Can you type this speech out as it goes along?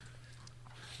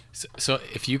So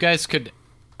if you guys could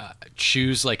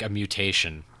choose like a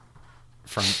mutation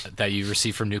from that you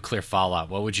receive from nuclear fallout,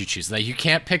 what would you choose? Like, you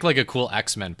can't pick like a cool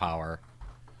X-Men power.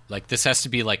 Like, this has to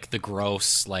be like the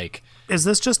gross, like. Is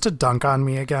this just to dunk on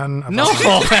me again? No.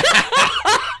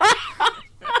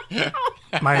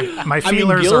 My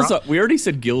feelers gills we already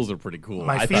said gills are pretty cool.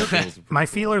 My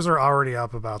feelers are already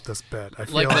up about this bit. I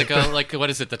feel like what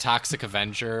is it? The Toxic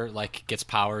Avenger like gets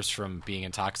powers from being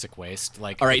in toxic waste.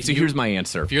 Like, all right, so here's my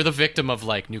answer. If you're the victim of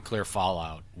like nuclear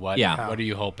fallout, what are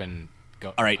you hoping?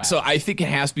 All right, so I think it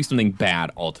has to be something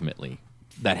bad ultimately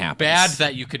that happens. Bad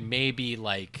that you could maybe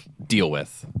like deal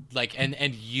with, like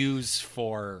and use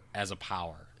for as a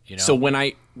power. You know? So when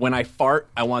I fart,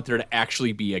 I want there to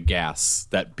actually be a gas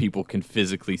that people can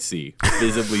visibly see.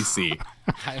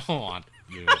 I don't want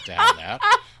you to have that.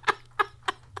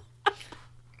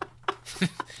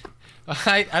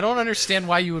 I don't understand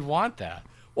why you would want that.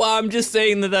 Well, I'm just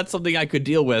saying that that's something I could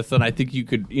deal with, and I think you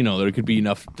could, there could be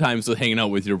enough times with hanging out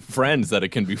with your friends that it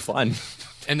can be fun.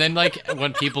 And then, like,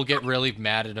 when people get really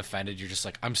mad and offended, you're just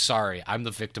like, I'm sorry, I'm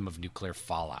the victim of nuclear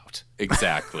fallout.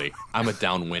 Exactly. I'm a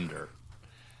downwinder.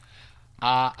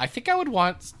 I think I would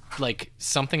want like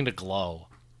something to glow,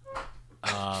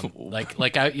 like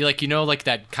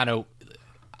that kind of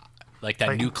like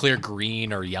that nuclear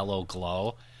green or yellow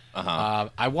glow.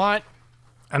 I want,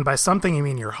 and by something you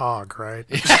mean your hog, right?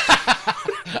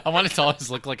 I want it to always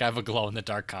look like I have a glow in the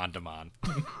dark condom on.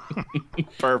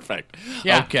 Perfect.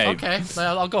 Yeah. Okay.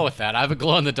 Well, I'll go with that. I have a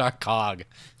glow in the dark hog.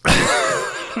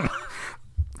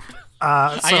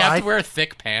 I have to wear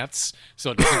thick pants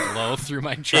so it doesn't glow through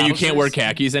my trousers. Yeah, you can't wear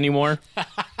khakis anymore?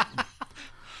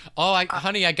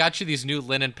 Honey, I got you these new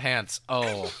linen pants.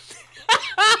 Oh.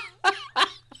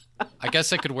 I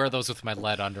guess I could wear those with my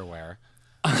lead underwear.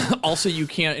 Also, you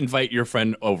can't invite your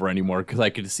friend over anymore because I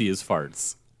could see his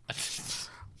farts.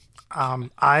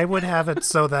 I would have it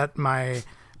so that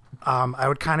I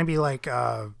would kind of be like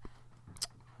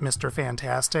Mr.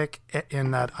 Fantastic in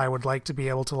that I would like to be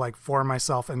able to like form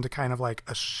myself into kind of like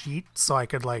a sheet so I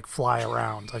could like fly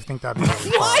around. I think that'd be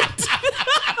really What?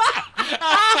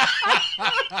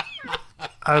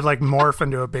 I would like morph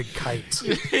into a big kite.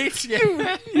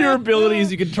 Your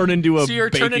abilities, you can turn into a So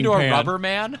you're turned into pan. a rubber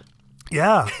man?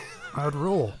 Yeah, I would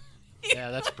rule.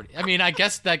 Yeah, that's pretty. I mean, I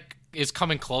guess that is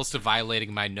coming close to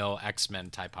violating my no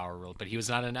X-Men type power rule, but he was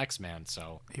not an X-Man,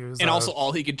 so. And also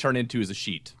all he could turn into is a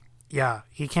sheet. Yeah,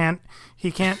 he can't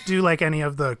do like any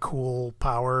of the cool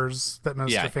powers that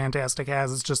Mr. Fantastic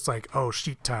has. It's just like, oh,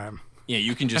 sheet time. Yeah,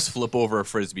 you can just flip over a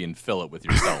frisbee and fill it with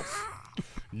yourself.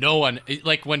 No one,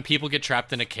 like when people get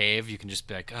trapped in a cave, you can just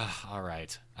be like, oh, all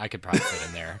right, I could probably fit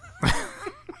in there.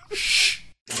 Shh.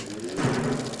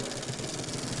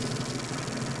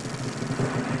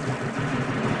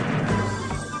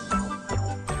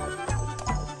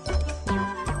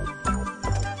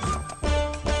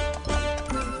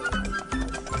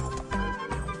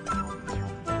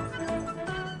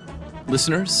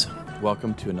 Listeners,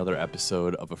 welcome to another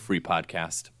episode of a free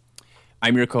podcast.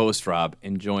 I'm your co-host, Rob,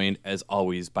 and joined, as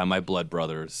always, by my blood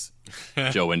brothers,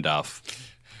 Joe and Duff.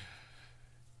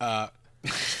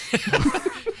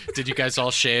 Did you guys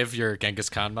all shave your Genghis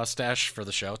Khan mustache for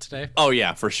the show today? Oh,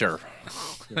 yeah, for sure.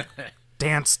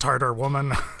 Dance, Tartar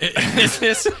woman. Is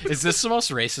this the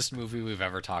most racist movie we've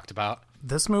ever talked about?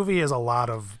 This movie is a lot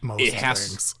of most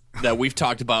things. That we've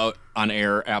talked about on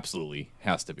air, absolutely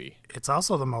has to be. It's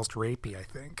also the most rapey, I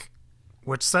think,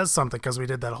 which says something because we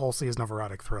did that whole season of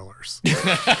erotic thrillers.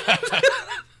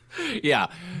 Yeah,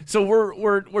 so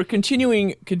we're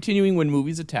continuing when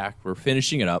movies attack. We're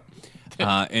finishing it up,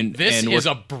 and this is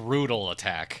a brutal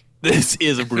attack. This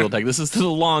is a brutal attack. This is the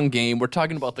long game. We're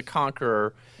talking about the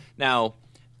Conqueror. Now,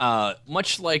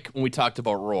 much like when we talked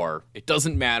about Roar, it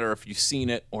doesn't matter if you've seen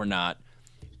it or not.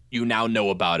 You now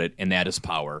know about it, and that is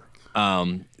power.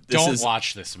 Don't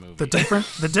watch this movie.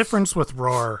 The difference with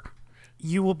Roar,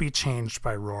 you will be changed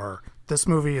by Roar. This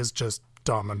movie is just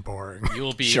dumb and boring. You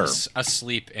will be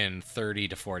asleep in 30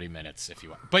 to 40 minutes if you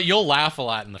want. But you'll laugh a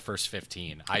lot in the first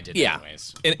 15. I did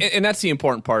anyways. And that's the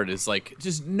important part is like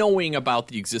just knowing about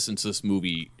the existence of this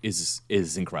movie is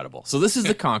incredible. So this is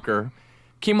The Conqueror.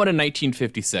 Came out in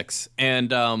 1956.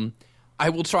 And I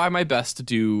will try my best to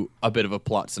do a bit of a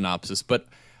plot synopsis, but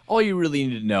all you really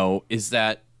need to know is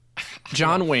that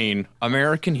John Wayne,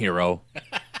 American hero,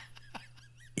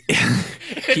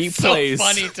 It's so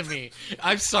funny to me.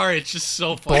 I'm sorry, it's just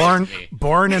so funny to me.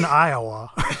 Born in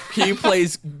Iowa. He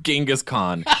plays Genghis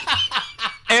Khan.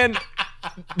 And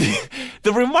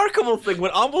the remarkable thing,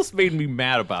 what almost made me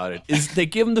mad about it, is they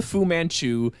give him the Fu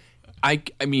Manchu. I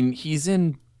mean, he's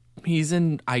in He's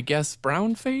in, I guess,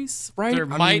 brown face, right? There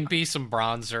might be some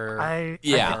bronzer.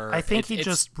 I think he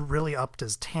just really upped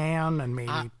his tan and maybe.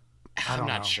 I'm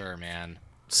not sure, man.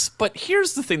 But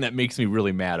here's the thing that makes me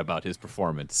really mad about his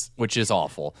performance, which is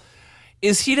awful,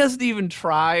 is he doesn't even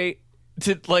try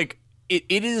to like.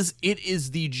 It is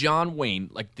the John Wayne,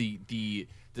 like the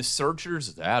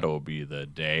searchers. That'll be the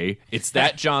day. It's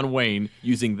that John Wayne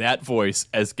using that voice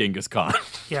as Genghis Khan.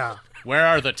 Yeah. Where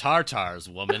are the Tartars,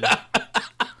 woman?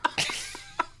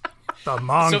 The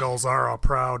Mongols are a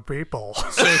proud people.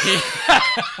 So he,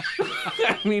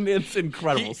 I mean, it's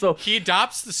incredible. He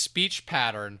adopts the speech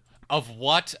pattern of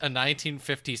what a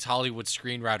 1950s Hollywood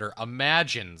screenwriter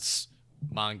imagines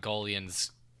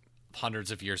Mongolians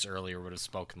hundreds of years earlier would have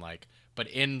spoken like, but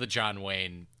in the John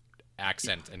Wayne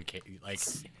accent and like,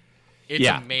 it's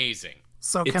amazing.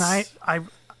 So can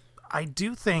I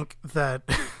do think that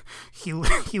he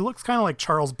looks kind of like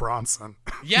Charles Bronson.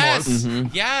 Yes,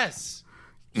 yes.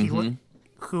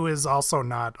 Who is also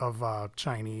not of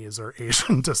Chinese or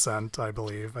Asian descent, I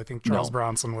believe. I think Charles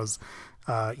Bronson was,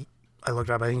 I looked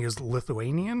up, I think he was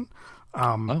Lithuanian.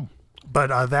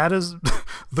 But that is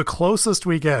the closest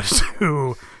we get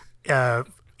to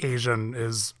Asian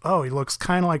is, he looks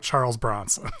kind of like Charles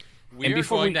Bronson. We're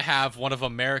going to have one of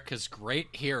America's great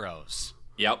heroes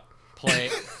play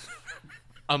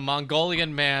a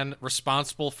Mongolian man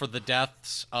responsible for the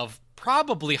deaths of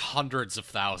probably hundreds of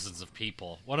thousands of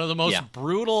people. One of the most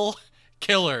brutal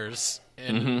killers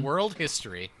in world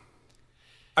history.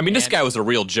 I mean, this guy was a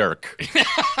real jerk.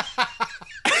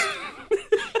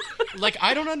 Like,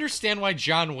 I don't understand why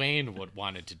John Wayne would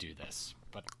wanted to do this,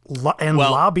 but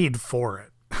lobbied for it.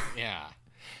 Yeah.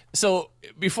 So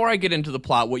before I get into the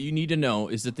plot, what you need to know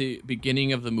is at the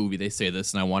beginning of the movie, they say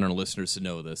this, and I want our listeners to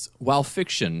know this. While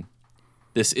fiction,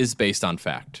 this is based on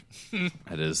fact.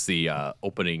 That is the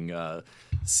opening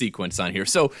sequence on here.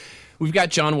 So we've got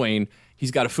John Wayne.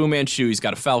 He's got a Fu Manchu. He's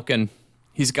got a falcon.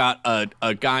 He's got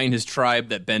a guy in his tribe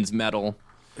that bends metal.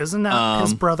 Isn't that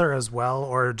his brother as well,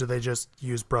 or do they just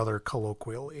use brother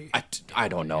colloquially? I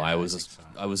don't know. I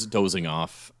was dozing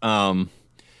off.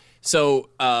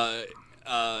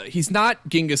 He's not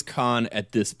Genghis Khan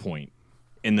at this point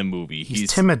in the movie.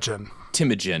 He's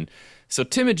Temujin. So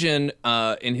Temujin,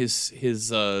 in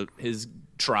his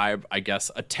tribe, I guess,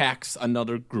 attacks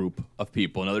another group of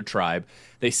people, another tribe.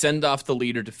 They send off the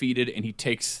leader defeated, and he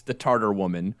takes the Tartar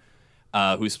woman,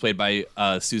 who's played by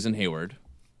Susan Hayward.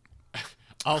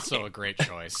 Also a great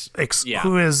choice.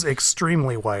 Who is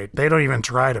extremely white. They don't even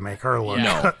try to make her look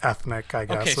ethnic, I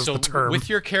guess is the term. With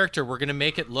your character, we're going to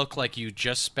make it look like you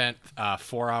just spent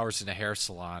 4 hours in a hair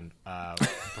salon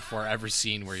before every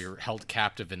scene where you're held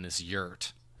captive in this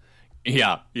yurt.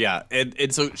 Yeah.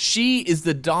 And so she is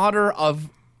the daughter of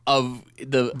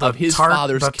his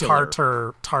father's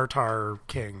killer. Tartar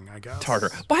king, I guess.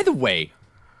 Tartar. By the way,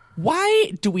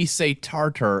 why do we say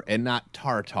Tartar and not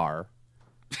Tartar?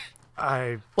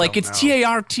 It's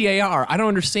Tartar. I don't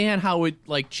understand how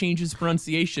it changes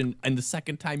pronunciation and the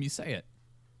second time you say it.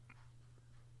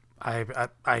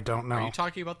 I don't know. Are you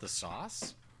talking about the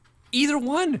sauce? Either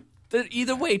one.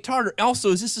 Either way, Tartar. Also,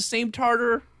 is this the same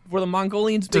Tartar where the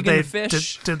Mongolians big into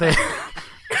fish? Did they?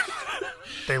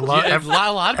 They love.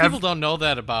 A lot of people don't know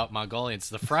that about Mongolians.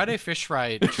 The Friday fish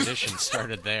fry tradition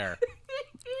started there.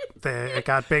 It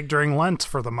got big during Lent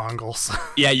for the Mongols.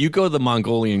 Yeah, you go to the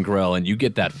Mongolian grill and you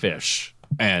get that fish,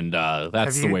 and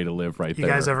that's the way to live right there.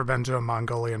 You guys ever been to a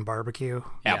Mongolian barbecue?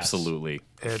 Absolutely.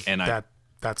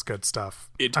 That's good stuff.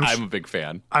 I'm a big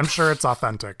fan. I'm sure it's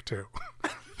authentic, too.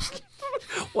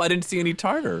 Well, I didn't see any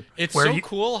tartar. It's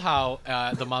cool how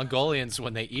the Mongolians,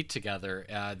 when they eat together,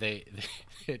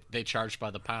 they charge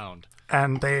by the pound.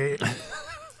 And they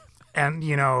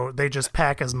just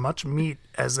pack as much meat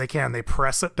as they can. They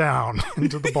press it down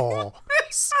into the bowl,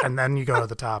 and then you go to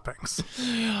the toppings.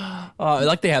 I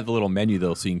like they have the little menu,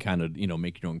 though, so you can kind of,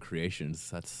 make your own creations.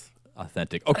 That's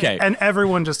authentic. Okay. And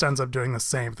everyone just ends up doing the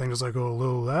same thing. Just like, oh, a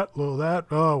little that,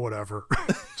 oh, whatever.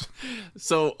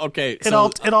 So, okay. It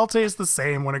all tastes the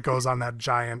same when it goes on that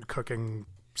giant cooking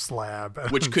slab.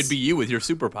 Which could be you with your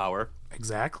superpower.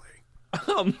 Exactly.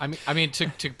 I mean,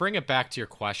 to bring it back to your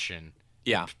question,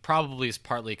 yeah, probably is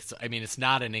partly because it's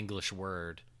not an English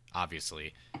word.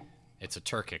 Obviously, it's a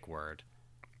Turkic word.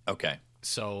 Okay,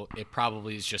 so it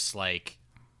probably is just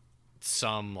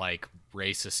some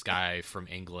racist guy from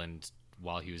England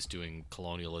while he was doing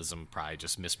colonialism probably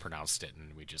just mispronounced it,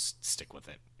 and we just stick with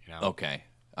it. Okay,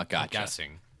 I gotcha. I'm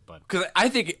guessing, but because I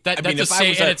think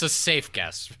it's a safe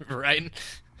guess, right?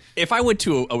 If I went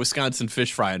to a Wisconsin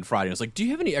fish fry on Friday, I was like, "Do you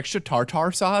have any extra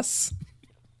tartar sauce?"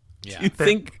 Yeah, you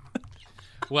think?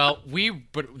 Well,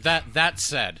 but that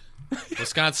said,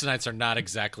 Wisconsinites are not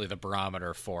exactly the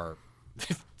barometer for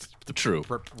the True.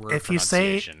 If you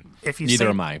say Neither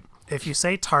am I. If you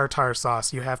say tartar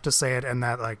sauce, you have to say it in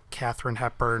that like Katharine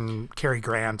Hepburn, Cary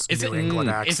Grant New England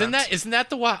accent. Isn't that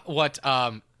the what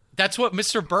that's what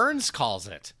Mr. Burns calls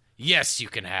it? Yes, you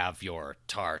can have your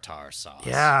tartar sauce.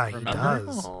 Yeah, he Remember?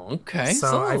 does. Oh, okay.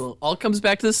 So all comes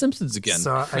back to The Simpsons again.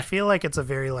 So I feel like it's a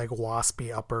very like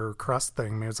waspy upper crust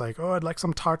thing. Maybe it's like, oh, I'd like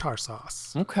some tartar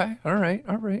sauce. Okay. All right.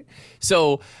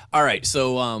 So,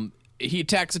 he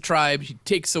attacks a tribe. He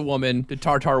takes a woman, the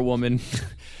Tartar woman.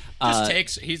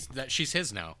 She's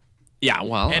his now. Yeah,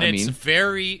 well, and it's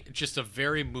a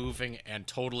very moving and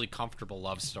totally comfortable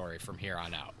love story from here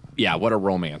on out. Yeah, what a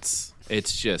romance.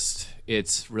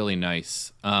 It's really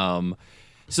nice.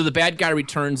 So the bad guy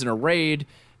returns in a raid,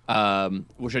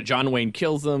 which John Wayne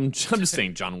kills him. I'm just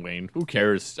saying John Wayne. Who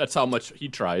cares? That's how much he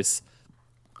tries.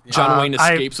 John Wayne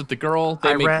escapes with the girl.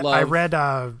 They make love. I read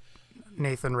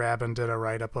Nathan Rabin did a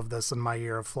write-up of this in My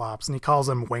Year of Flops, and he calls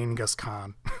him Waingus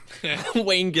Khan.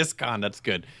 Waingus Khan, that's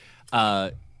good.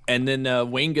 And then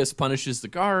Waingus punishes the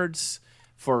guards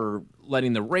for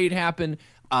letting the raid happen.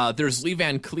 There's Lee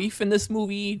Van Cleef in this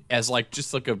movie as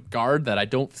just like a guard that I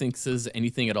don't think says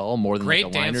anything at all more than Great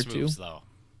like a line or dance two. Moves, though.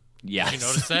 Yes. Did you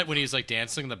notice that when he's like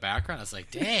dancing in the background? I was like,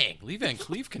 dang, Lee Van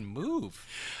Cleef can move.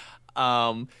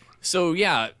 So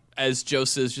yeah, as Joe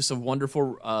says, just a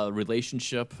wonderful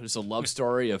relationship. There's a love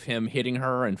story of him hitting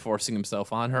her and forcing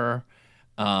himself on her.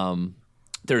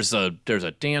 There's a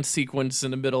dance sequence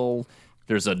in the middle.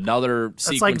 There's another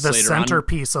sequence It's like the later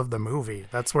centerpiece of the movie.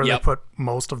 That's where they put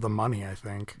most of the money, I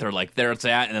think. They're like, there it's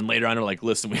at, and then later on they're like,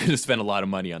 listen, we had to spend a lot of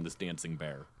money on this dancing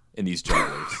bear and these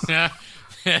jugglers.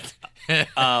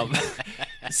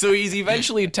 So he's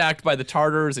eventually attacked by the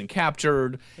Tartars and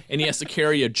captured, and he has to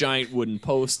carry a giant wooden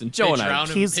post. And Joe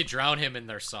they drown him in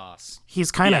their sauce. He's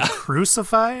kind of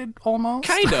crucified almost.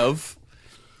 Kind of.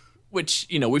 Which,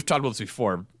 we've talked about this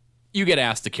before. You get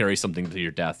asked to carry something to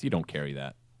your death. You don't carry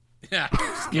that. Yeah.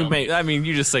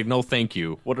 You just say, no, thank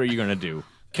you. What are you going to do?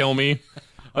 Kill me?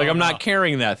 I'm not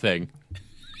carrying that thing.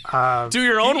 Do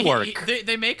your own work.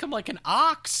 They make him like an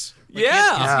ox. Isn't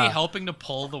he helping to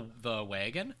pull the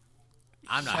wagon?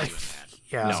 I'm not doing that.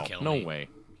 Yeah. No way.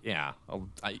 Yeah.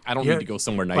 I don't need to go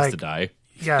somewhere nice to die.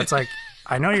 Yeah, it's like,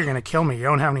 I know you're going to kill me. You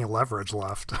don't have any leverage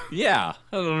left. Yeah.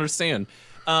 I don't understand.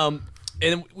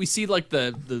 And we see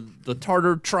the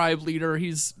Tartar tribe leader.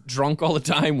 He's drunk all the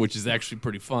time, which is actually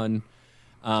pretty fun.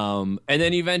 And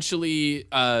then eventually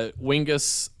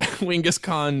Waingus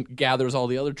Khan gathers all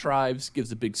the other tribes,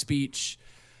 gives a big speech.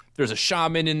 There's a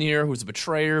shaman in here who's a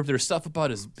betrayer. There's stuff about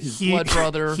his blood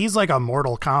brother. He's like a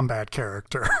Mortal Kombat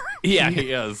character. Yeah,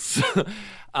 he is.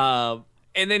 And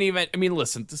then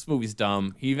listen, this movie's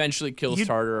dumb. He eventually kills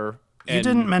Tartar. You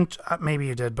didn't mention, maybe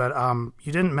you did, but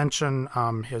you didn't mention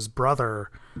his brother,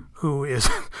 who is,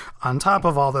 on top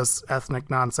of all this ethnic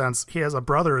nonsense, he has a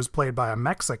brother who's played by a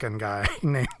Mexican guy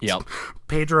named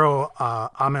Pedro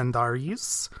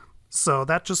Armendariz. So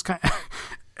that just kind of,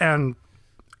 and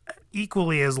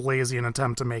equally as lazy an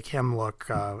attempt to make him look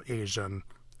Asian.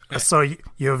 So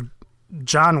you have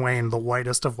John Wayne, the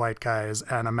whitest of white guys,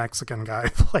 and a Mexican guy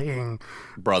playing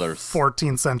brothers,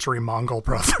 14th century Mongol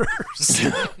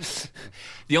brothers.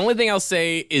 The only thing I'll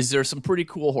say is there's some pretty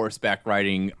cool horseback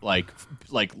riding, like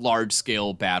large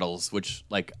scale battles, which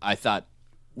I thought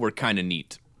were kind of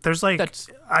neat. There's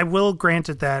I will grant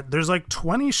it that there's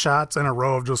 20 shots in a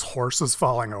row of just horses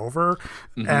falling over,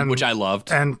 and which I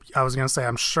loved. And I was gonna say,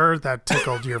 I'm sure that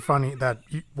tickled your that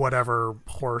whatever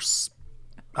horse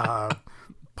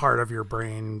part of your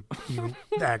brain you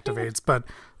activates. But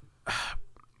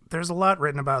there's a lot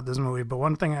written about this movie. But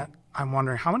one thing I'm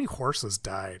wondering, how many horses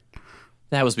died?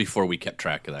 That was before we kept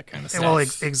track of that kind of stuff. Well,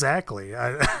 exactly,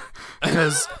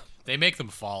 because. They make them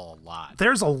fall a lot.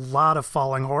 There's a lot of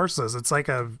falling horses. It's like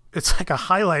a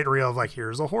highlight reel of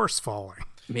here's a horse falling.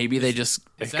 Maybe they just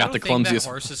got the That clumsiest.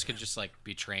 horses could just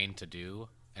be trained to do,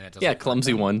 and it doesn't.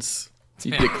 Clumsy ones. You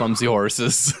get clumsy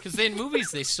horses. Because in movies,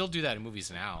 they still do that in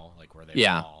movies now, where they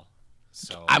fall.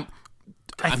 So I'm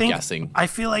guessing. I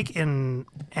feel like in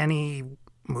any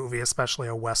movie, especially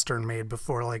a Western made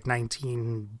before 80,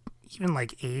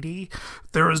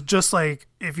 there was just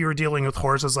if you were dealing with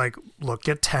horses, look,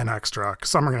 get 10 extra,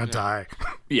 some are gonna die.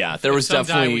 Yeah, there was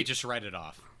definitely we just write it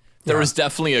off. There was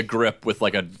definitely a grip with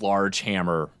a large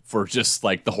hammer for just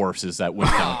the horses that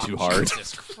went down too hard.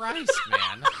 Jesus Christ,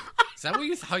 man! Is that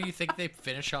how you think they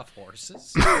finish off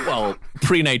horses? Well,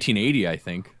 pre-1980, I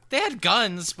think they had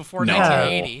guns before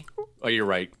 1980. Oh, you're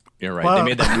right. Well, they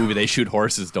made that movie. They shoot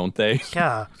horses, don't they?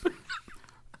 Yeah.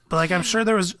 But like, I'm sure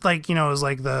there was like, it was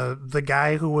like the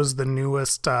guy who was the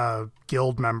newest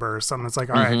guild member or something. It's like,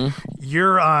 all right,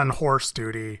 you're on horse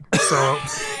duty, so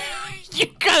You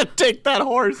gotta take that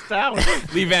horse down.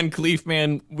 Lee Van Cleef,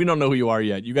 man, we don't know who you are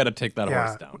yet. You gotta take that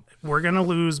horse down. We're gonna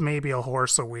lose maybe a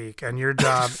horse a week, and your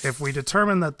job, if we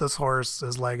determine that this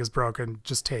horse's leg is broken,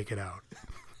 just take it out.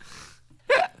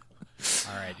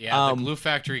 All right, yeah. The glue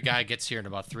factory guy gets here in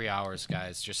about 3 hours,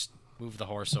 guys. Just move the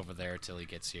horse over there till he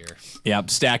gets here. Yep,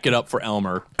 stack it up for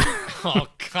Elmer. Oh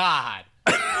God.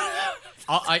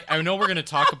 I know we're gonna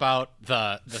talk about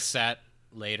the set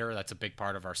later. That's a big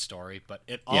part of our story, but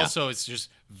it also is just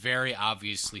very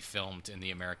obviously filmed in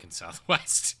the American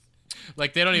Southwest.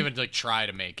 Like they don't even like try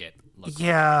to make it look like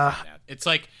that. It's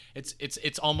like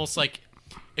it's almost like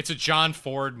it's a John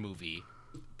Ford movie,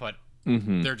 but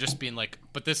they're just being like,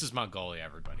 but this is Mongolia,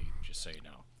 everybody, just so you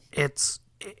know. It's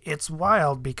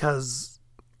wild because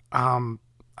I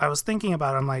was thinking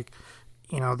about it, I'm like,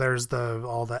 there's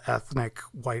all the ethnic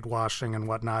whitewashing and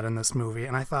whatnot in this movie,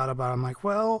 and I thought about it, I'm like,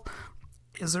 well,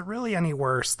 is it really any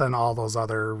worse than all those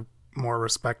other more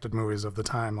respected movies of the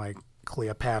time, like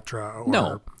Cleopatra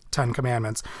or Ten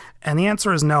Commandments? And the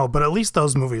answer is no, but at least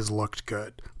those movies looked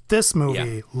good. This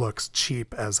movie looks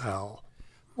cheap as hell.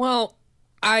 Well,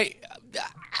 I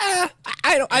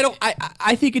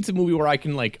think it's a movie where I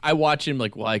can I watch him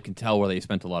I can tell where they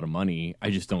spent a lot of money. I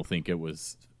just don't think it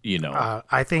was,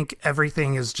 I think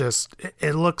everything is just,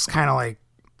 it looks kind of like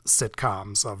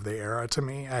sitcoms of the era to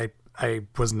me. I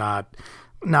was not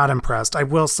impressed. I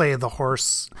will say the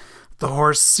horse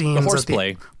scenes,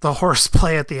 the horse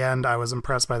play at the end, I was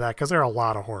impressed by that because there are a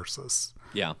lot of horses.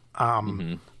 Yeah. A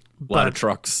lot of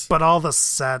trucks. But all the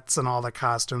sets and all the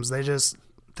costumes, they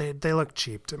look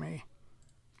cheap to me.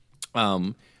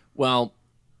 Well,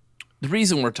 the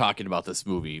reason we're talking about this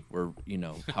movie, we're,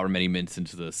 however many minutes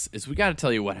into this, is we got to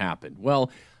tell you what happened.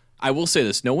 Well, I will say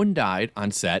this. No one died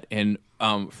on set, and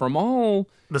from all...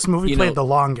 This movie played the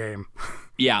long game.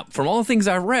 Yeah, from all the things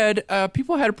I read,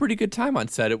 people had a pretty good time on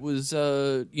set. It was,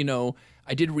 I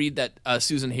did read that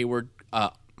Susan Hayward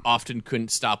often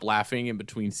couldn't stop laughing in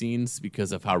between scenes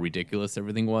because of how ridiculous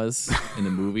everything was in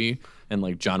the movie,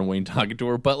 and John Wayne talking to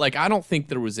her. But I don't think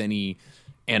there was any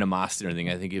animosity or anything.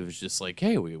 I think it was just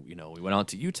hey, we went out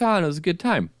to Utah and it was a good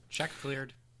time. Check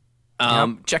cleared.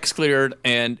 Checks cleared,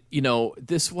 and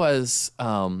this was it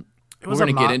was we're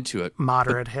gonna get into it.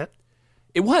 Moderate hit.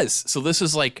 It was. So this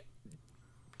was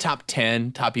top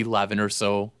 10, top 11 or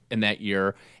so in that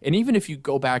year. And even if you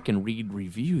go back and read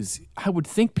reviews, I would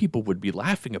think people would be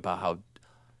laughing about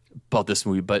this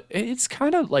movie, but it's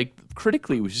kind of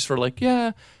critically it was just sort of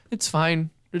yeah, it's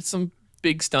fine. There's some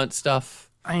big stunt stuff.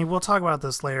 I mean, we'll talk about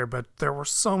this later, but there were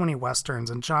so many Westerns,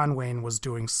 and John Wayne was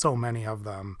doing so many of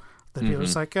them that people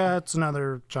was it's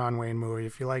another John Wayne movie.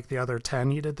 If you like the other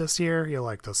 10 you did this year, you'll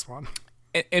like this one.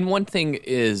 And one thing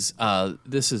is,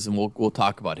 this is, and we'll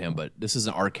talk about him, but this is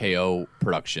an RKO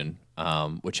production,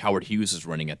 which Howard Hughes was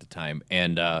running at the time,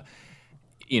 and Howard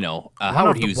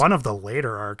Hughes, one of the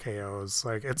later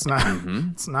RKOs.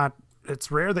 It's not.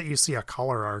 It's rare that you see a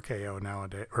color RKO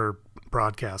nowadays or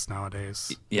broadcast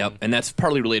nowadays. Yep, and that's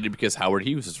partly related because Howard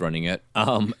Hughes is running it.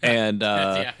 Friend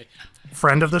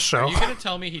of the show. Are you going to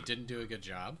tell me he didn't do a good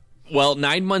job? Well,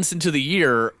 9 months into the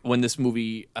year when this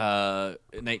movie, when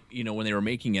they were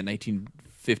making it,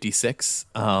 1956,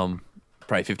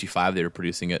 probably 55, they were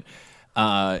producing it.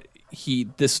 9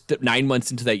 months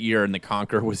into that year, and The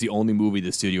Conqueror was the only movie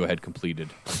the studio had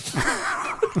completed.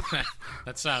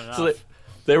 That's not enough. So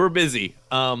they were busy.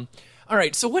 All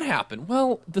right, so what happened?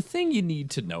 Well, the thing you need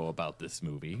to know about this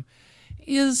movie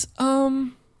is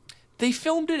they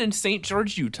filmed it in St.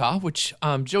 George, Utah, which,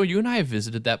 Joe, you and I have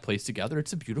visited that place together.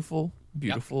 It's a beautiful,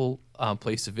 beautiful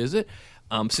place to visit.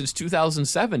 Since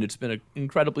 2007, it's been an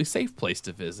incredibly safe place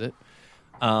to visit.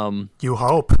 You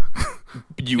hope.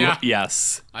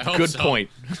 Yes. I hope Good so. Point.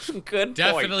 Good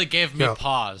Definitely point. gave me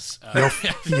pause.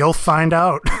 You'll find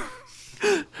out.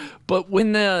 But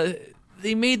when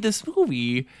they made this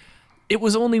movie, it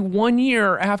was only 1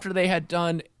 year after they had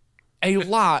done a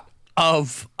lot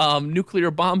of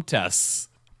nuclear bomb tests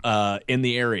in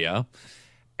the area.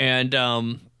 And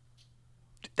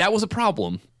that was a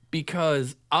problem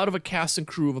because out of a cast and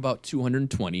crew of about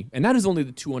 220, and that is only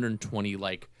the 220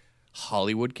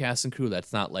 Hollywood cast and crew.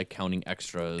 That's not counting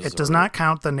extras. It does not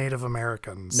count the Native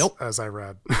Americans. Nope. As I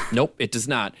read. Nope, it does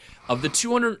not. Of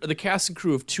the cast and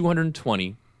crew of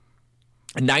 220,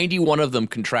 91 of them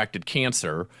contracted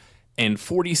cancer, and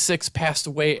 46 passed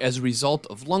away as a result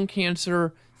of lung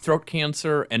cancer, throat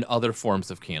cancer, and other forms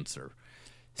of cancer.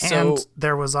 So And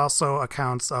there was also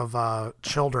accounts of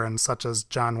children, such as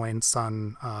John Wayne's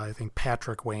son, I think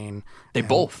Patrick Wayne. they and,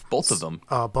 both of them.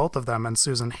 both of them, and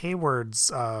Susan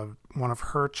Hayward's one of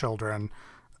her children.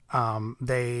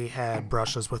 They had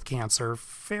brushes with cancer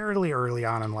fairly early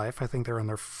on in life. I think they're in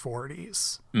their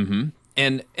 40s.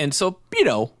 And so,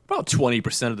 about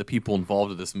 20% of the people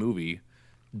involved in this movie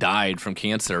died from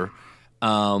cancer.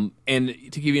 And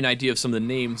to give you an idea of some of the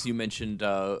names, you mentioned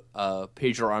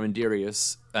Pedro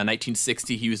Armendariz.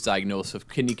 1960, he was diagnosed with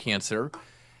kidney cancer,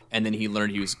 and then he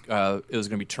learned it was going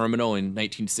to be terminal in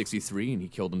 1963, and he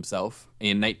killed himself.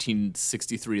 In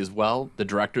 1963 as well, the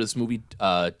director of this movie,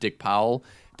 Dick Powell,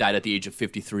 died at the age of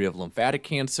 53 of lymphatic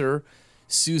cancer.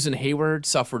 Susan Hayward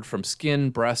suffered from skin,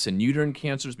 breast, and uterine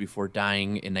cancers before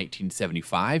dying in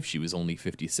 1975. She was only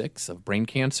 56 of brain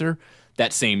cancer.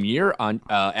 That same year,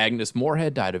 Agnes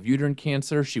Moorehead died of uterine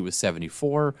cancer. She was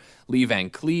 74. Lee Van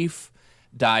Cleef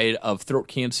died of throat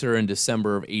cancer in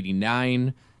December of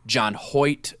 89. John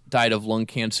Hoyt died of lung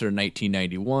cancer in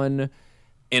 1991.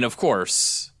 And of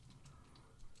course,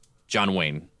 John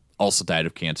Wayne also died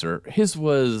of cancer. His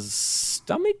was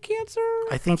stomach cancer?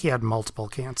 I think he had multiple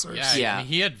cancers. Yeah. I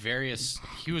mean,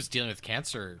 he was dealing with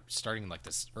cancer starting in like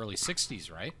the early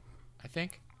 60s, right? I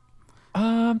think.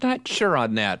 I'm not sure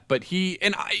on that, but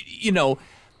it's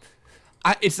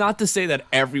not to say that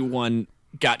everyone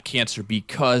got cancer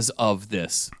because of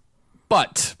this,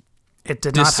 but It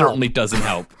did this not certainly help. doesn't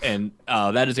help, and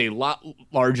that is a lot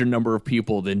larger number of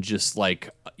people than just like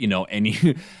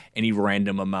any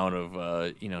random amount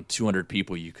of 200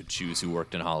 people you could choose who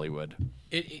worked in Hollywood.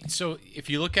 So if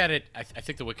you look at it, I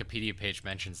think the Wikipedia page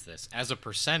mentions this as a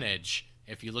percentage.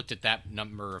 If you looked at that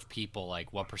number of people,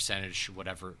 like what percentage,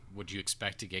 whatever, would you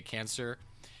expect to get cancer?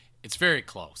 It's very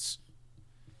close.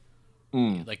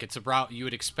 Like it's about, you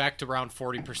would expect around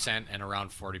 40%, and around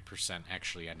 40%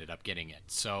 actually ended up getting it.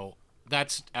 So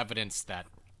that's evidence that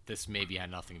this maybe had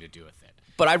nothing to do with it.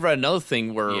 But I've read another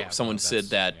thing where Yeah, someone well, said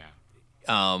that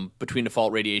between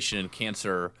default radiation and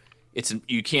cancer,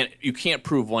 you can't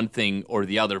prove one thing or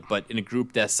the other. But in a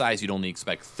group that size, you'd only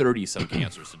expect 30 some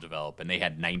cancers to develop, and they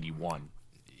had 91.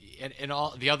 And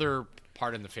all the other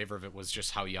part in the favor of it was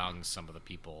just how young some of the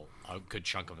people, a good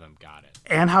chunk of them, got it.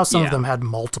 And how some of Yeah. them had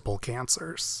multiple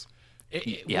cancers.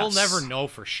 Yes. We'll never know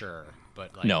for sure,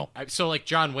 but like, No. So like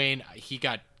John Wayne, he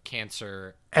got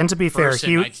cancer. And to be fair, first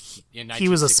he in he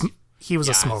was a 1960 he was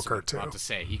a Yeah, I smoker was too. about to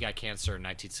say he got cancer in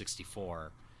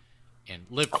 1964, and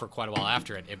lived for quite a while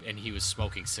after it. And he was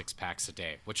smoking 6 packs a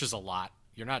day, which is a lot.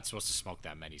 You're not supposed to smoke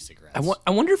that many cigarettes.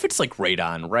 I wonder if it's like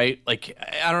radon, right? Like,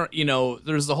 I don't,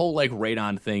 there's the whole like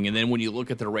radon thing. And then when you look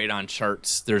at the radon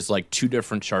charts, there's like 2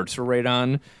 different charts for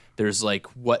radon. There's like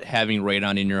what having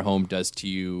radon in your home does to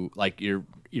you, like your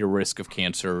risk of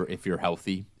cancer if you're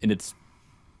healthy. And it's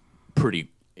pretty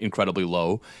incredibly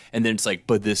low. And then it's like,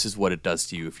 but this is what it does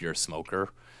to you if you're a smoker.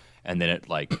 And then it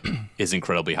like is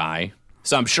incredibly high.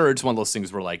 So I'm sure it's one of those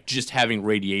things where like just having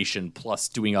radiation plus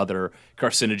doing other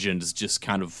carcinogens just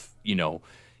kind of,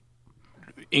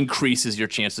 increases your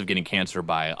chance of getting cancer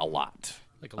by a lot.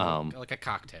 like like a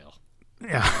cocktail.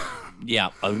 Yeah. Yeah,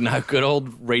 a good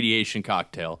old radiation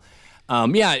cocktail.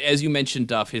 As you mentioned,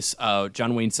 Duff, his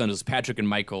John Wayne's son is Patrick and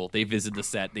Michael. They visited the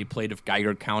set. They played with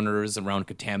Geiger counters around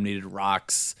contaminated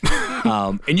rocks.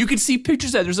 And you can see pictures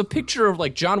of that. There's a picture of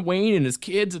like John Wayne and his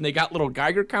kids, and they got little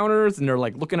Geiger counters, and they're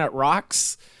like looking at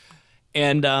rocks.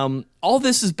 And all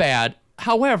this is bad.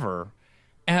 However,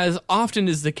 as often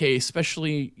is the case,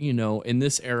 especially, in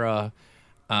this era,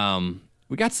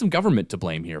 we got some government to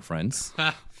blame here, friends.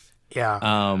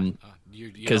 Yeah.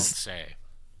 You don't 'cause- say.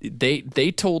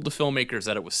 They told the filmmakers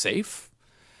that it was safe,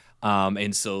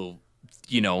 and so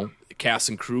cast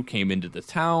and crew came into the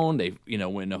town. They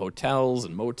went into hotels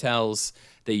and motels.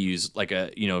 They used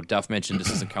Duff mentioned, this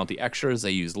doesn't count the extras.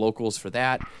 They used locals for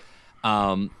that,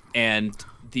 and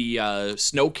the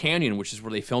Snow Canyon, which is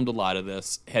where they filmed a lot of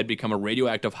this, had become a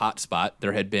radioactive hotspot.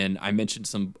 There had been, I mentioned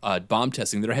some bomb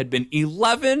testing. There had been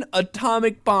 11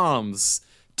 atomic bombs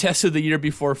tested the year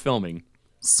before filming.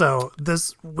 So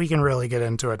we can really get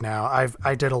into it now.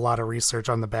 I did a lot of research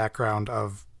on the background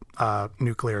of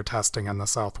nuclear testing in the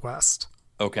Southwest.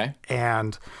 Okay.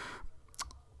 And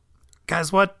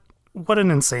guys, what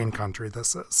an insane country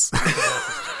this is.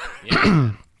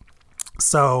 Yeah.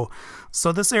 So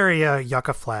this area,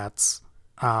 Yucca Flats,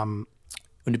 Wouldn't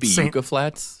it be Saint- Yucca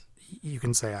Flats? you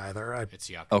can say either. It's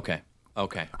yuck. Okay.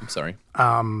 I'm sorry.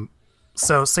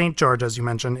 So St. George, as you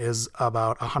mentioned, is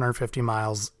about 150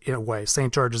 miles away.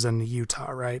 St. George is in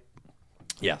Utah, right?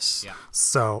 Yes. Yeah.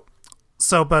 So,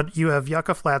 but you have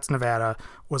Yucca Flats, Nevada,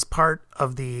 was part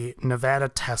of the Nevada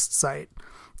test site.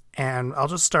 And I'll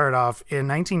just start off. In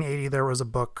 1980, there was a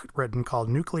book written called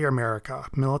Nuclear America,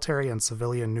 Military and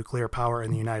Civilian Nuclear Power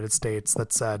in the United States,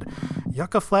 that said,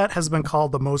 Yucca Flat has been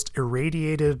called the most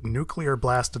irradiated nuclear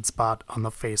blasted spot on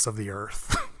the face of the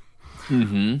earth.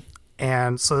 Mm-hmm.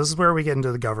 And so this is where we get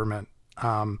into the government.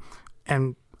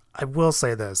 And I will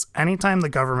say this. Anytime the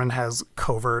government has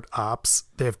covert ops,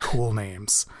 they have cool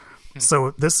names.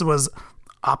 So this was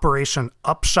Operation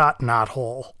Upshot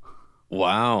Knothole.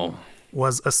 Wow.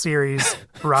 Was a series,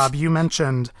 Rob, you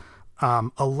mentioned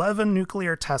 11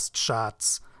 nuclear test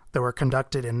shots that were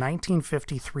conducted in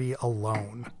 1953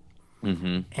 alone.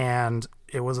 Mm-hmm. And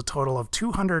it was a total of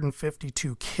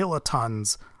 252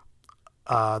 kilotons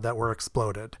that were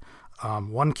exploded. 1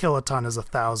 kiloton is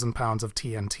 1,000 pounds of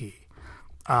TNT.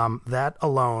 That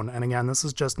alone, and again, this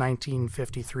is just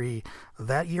 1953,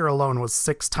 that year alone was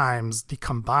 6 times the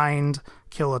combined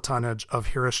kilotonnage of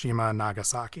Hiroshima and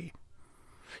Nagasaki.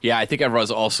 Yeah, I think I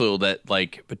read also that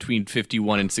like between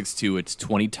 51 and 62, it's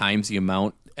 20 times the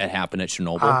amount that happened at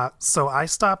Chernobyl. So I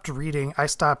stopped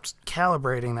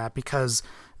calibrating that because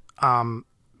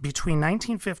between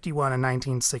 1951 and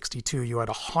 1962, you had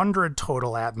 100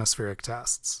 total atmospheric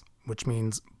tests, which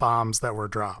means bombs that were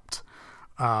dropped.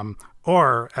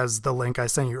 Or, as the link I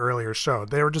sent you earlier showed,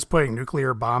 they were just putting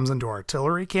nuclear bombs into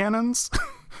artillery cannons,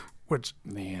 which,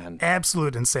 man,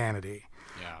 absolute insanity.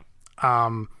 Yeah.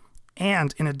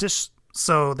 And in addition,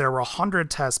 so there were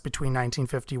 100 tests between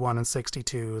 1951 and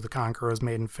 62. The Conqueror was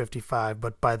made in 55,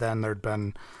 but by then there'd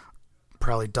been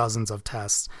probably dozens of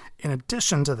tests. In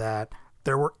addition to that,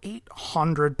 there were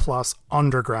 800 plus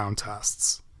underground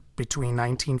tests between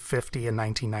 1950 and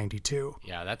 1992.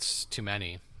 Yeah, that's too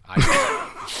many.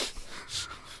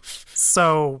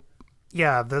 So,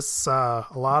 yeah, this a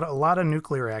lot of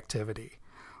nuclear activity,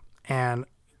 and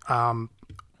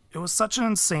it was such an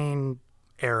insane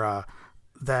era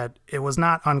that it was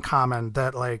not uncommon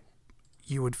that like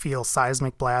you would feel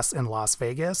seismic blasts in Las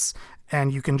Vegas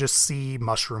and you can just see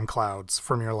mushroom clouds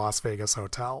from your Las Vegas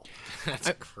hotel. That's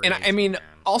crazy. And I mean, man.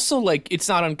 also like it's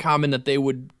not uncommon that they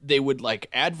would like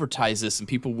advertise this and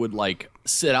people would like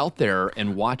sit out there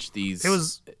and watch these. It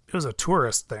was a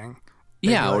tourist thing.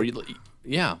 Yeah,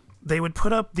 Yeah. They would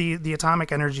put up the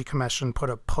Atomic Energy Commission put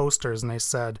up posters and they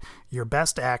said your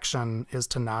best action is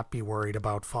to not be worried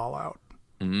about fallout.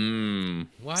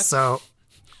 What? So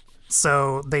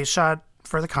they shot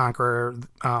for the Conqueror.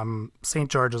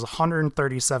 St. George is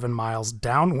 137 miles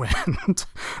downwind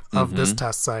of this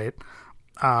test site.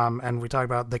 And we talked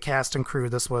about the cast and crew.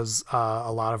 This was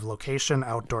a lot of location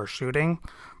outdoor shooting.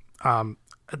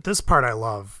 This part I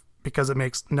love because it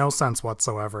makes no sense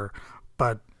whatsoever.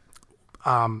 But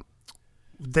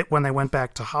when they went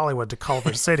back to Hollywood, to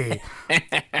Culver City,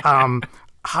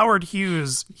 Howard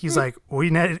Hughes, he's like,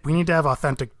 we need to have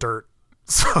authentic dirt.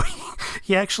 So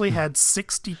he actually had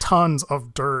 60 tons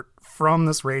of dirt from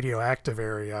this radioactive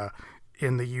area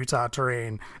in the Utah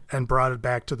terrain and brought it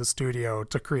back to the studio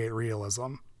to create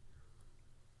realism.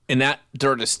 And that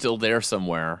dirt is still there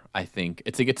somewhere, I think.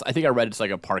 I think I read it's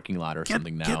like a parking lot or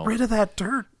something now. Get rid of that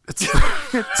dirt. It's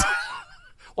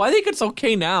well, I think it's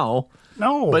okay now.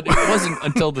 No, but it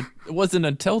wasn't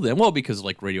until then. Well, because of,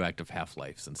 like radioactive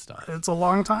half-lives and stuff. It's a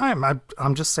long time.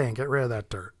 I'm just saying, get rid of that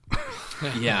dirt.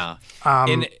 Yeah.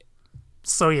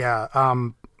 So yeah,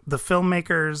 the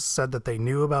filmmakers said that they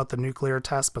knew about the nuclear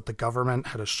test, but the government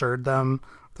had assured them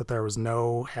that there was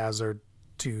no hazard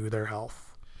to their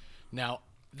health. Now,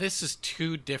 this is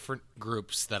 2 different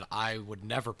groups that I would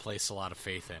never place a lot of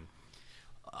faith in.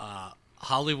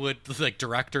 Hollywood, like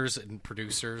directors and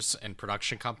producers and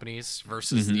production companies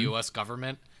versus the U.S.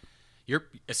 government. You're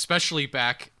especially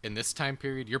back in this time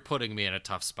period. You're putting me in a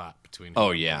tough spot between who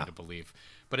I'm going to believe.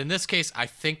 But in this case, I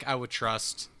think I would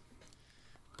trust.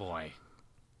 Boy,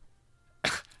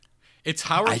 it's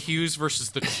Howard Hughes versus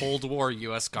the Cold War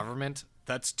U.S. government.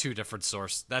 That's 2 different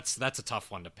sources. That's a tough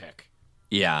one to pick.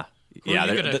 Yeah.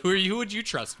 Who would you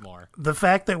trust more? The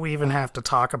fact that we even have to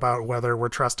talk about whether we're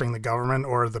trusting the government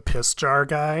or the piss jar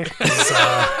guy is,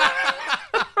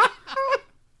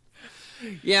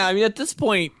 Yeah, I mean, at this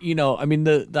point,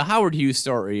 the Howard Hughes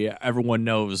story, everyone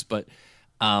knows, but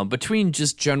between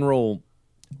just general,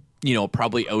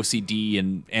 probably OCD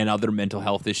and other mental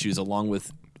health issues, along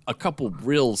with a couple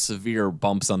real severe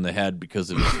bumps on the head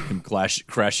because of him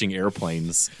crashing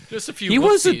airplanes. Just a few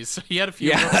whoopsies. He had a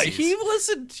few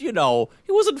whoopsies.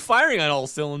 He wasn't firing on all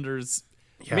cylinders,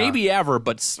 maybe ever,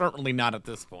 but certainly not at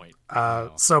this point.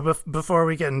 So before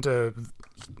we get into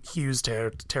Hughes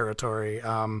territory,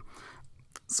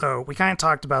 so we kind of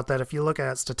talked about that. If you look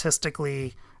at it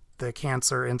statistically, the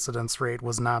cancer incidence rate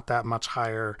was not that much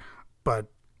higher, but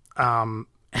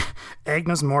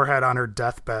Agnes Moorehead on her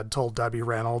deathbed told Debbie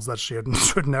Reynolds that she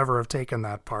should never have taken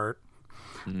that part.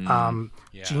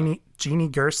 Jeannie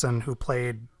Gerson, who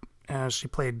played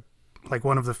like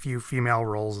one of the few female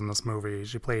roles in this movie.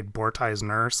 She played Bortai's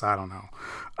nurse. I don't know.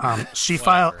 She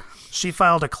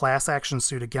filed a class action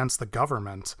suit against the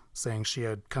government, saying she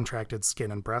had contracted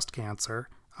skin and breast cancer.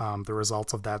 The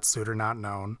results of that suit are not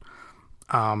known.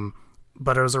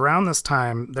 But it was around this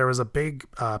time, there was a big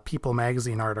People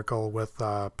magazine article with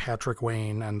Patrick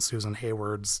Wayne and Susan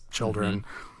Hayward's children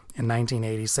in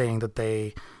 1980 saying that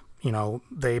they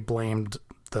blamed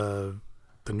the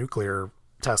nuclear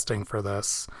testing for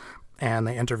this. And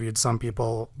they interviewed some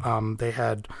people. They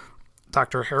had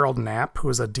Dr. Harold Knapp, who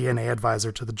was a DNA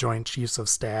advisor to the Joint Chiefs of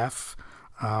Staff.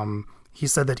 He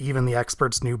said that even the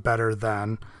experts knew better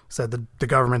then. He said that the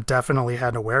government definitely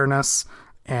had awareness,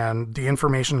 and the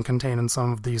information contained in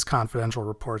some of these confidential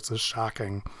reports is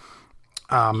shocking.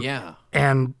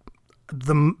 And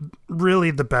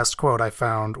the best quote I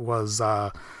found was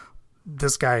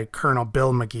this guy, Colonel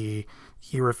Bill McGee.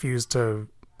 He refused to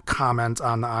comment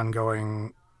on the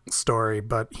ongoing story,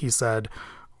 but he said,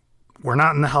 "We're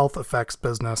not in the health effects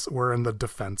business. We're in the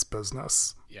defense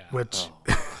business." Yeah. Which...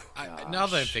 now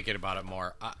that I'm thinking about it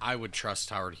more, I would trust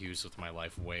Howard Hughes with my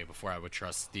life way before I would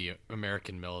trust the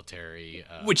American military.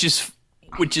 Which is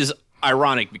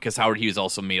ironic because Howard Hughes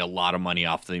also made a lot of money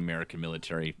off the American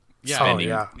military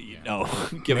spending,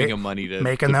 giving him money to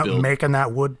making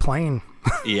that wood plane.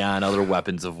 Yeah, and other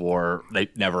weapons of war. They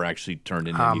never actually turned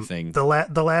into anything. The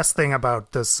last thing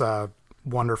about this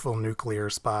wonderful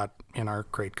nuclear spot in our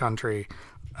great country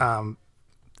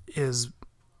is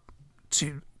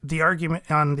to the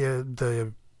argument on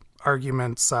the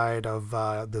argument side of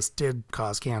this did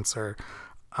cause cancer.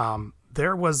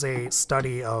 There was a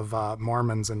study of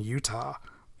Mormons in Utah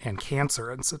and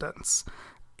cancer incidents,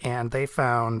 and they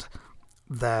found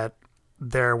that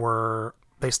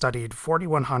they studied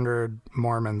 4,100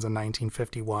 Mormons in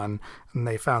 1951, and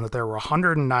they found that there were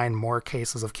 109 more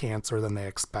cases of cancer than they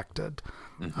expected.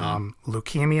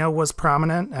 Leukemia was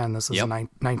prominent, and this is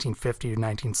 1950 to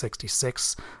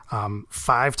 1966,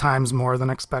 5 times more than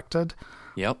expected.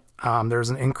 There's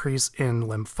an increase in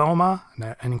lymphoma,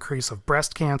 an increase of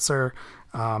breast cancer,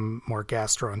 more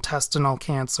gastrointestinal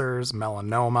cancers,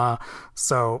 melanoma.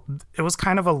 So it was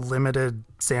kind of a limited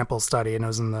sample study, and it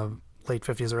was in the late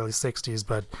 50s, early 60s,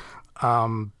 but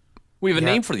we have a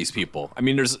name for these people. I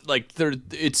mean,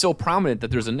 it's so prominent that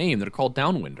there's a name. They're called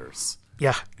downwinders.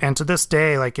 Yeah, and to this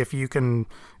day, like if you can,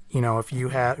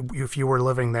 if you were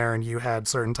living there and you had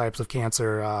certain types of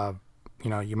cancer,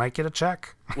 you might get a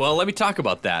check. Well, let me talk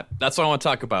about that. That's what I want to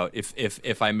talk about,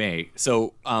 if I may.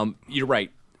 So, you're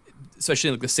right, especially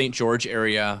in like the St. George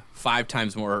area, 5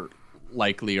 times more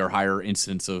likely or higher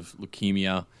incidence of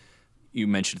leukemia. You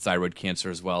mentioned thyroid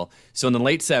cancer as well. So in the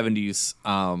late 70s,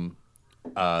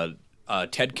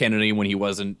 Ted Kennedy, when he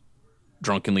wasn't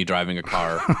drunkenly driving a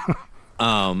car,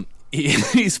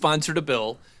 he sponsored a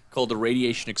bill called the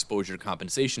Radiation Exposure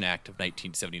Compensation Act of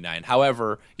 1979.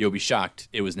 However, you'll be shocked,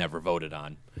 it was never voted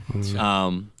on.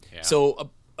 So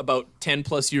about 10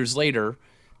 plus years later,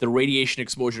 the Radiation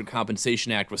Exposure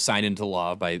Compensation Act was signed into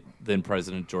law by then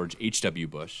President George H.W.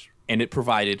 Bush, and it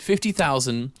provided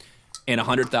 $50,000 and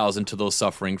 $100,000 to those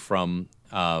suffering from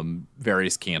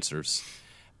various cancers.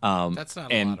 That's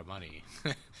not a lot of money.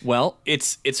 Well,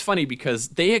 it's funny because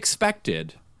they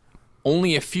expected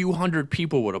only a few hundred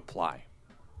people would apply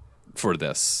for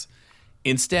this.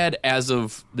 Instead, as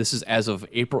of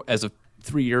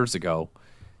 3 years ago,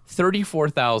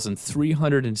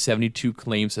 34,372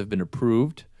 claims have been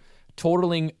approved,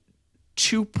 totaling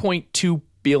 $2.2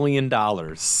 billion.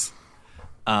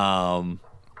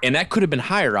 And that could have been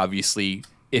higher, obviously,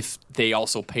 if they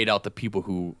also paid out the people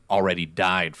who already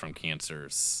died from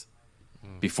cancers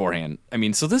beforehand. I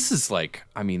mean, so this is a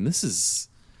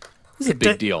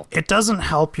big deal. It doesn't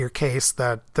help your case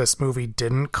that this movie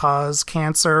didn't cause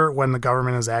cancer when the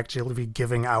government is actually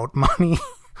giving out money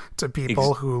to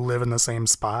people who live in the same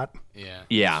spot. Yeah.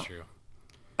 That's true.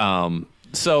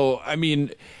 So, I mean,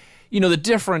 the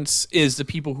difference is the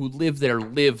people who live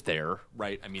there,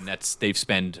 right? I mean, they've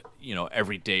spent,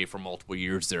 every day for multiple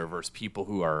years there versus people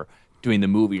who are doing the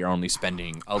movie are only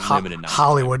spending a limited amount.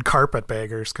 Hollywood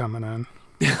carpetbaggers coming in.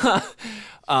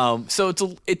 So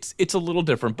it's a little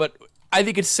different, but I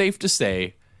think it's safe to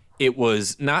say it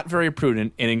was not very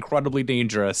prudent and incredibly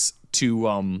dangerous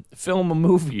to film a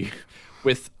movie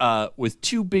with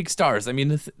 2 big stars. I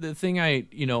mean, the thing I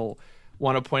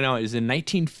want to point out is in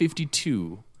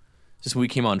 1952. This movie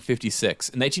came out in 1956.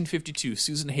 In 1952,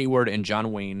 Susan Hayward and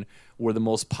John Wayne were the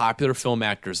most popular film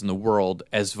actors in the world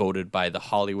as voted by the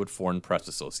Hollywood Foreign Press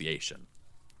Association.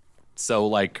 So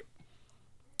like,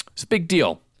 it's a big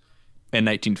deal in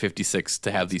 1956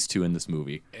 to have these two in this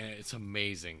movie. And it's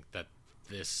amazing that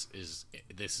this is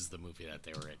the movie that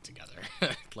they were in together.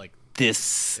 Like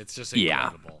This, it's just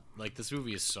incredible. Like this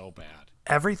movie is so bad.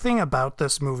 Everything about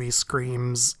this movie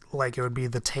screams like it would be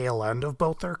the tail end of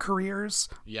both their careers.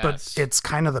 Yes. But it's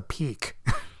kind of the peak.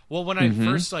 Well, when I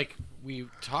first we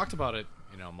talked about it,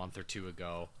 a month or two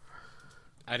ago,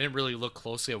 I didn't really look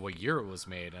closely at what year it was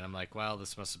made, and I'm like, well,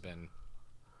 this must have been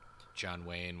John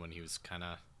Wayne when he was kind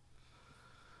of,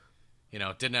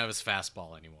 didn't have his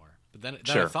fastball anymore. But then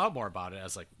I thought more about it. I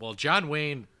was like, well, John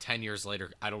Wayne 10 years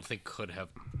later, I don't think could have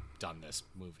done this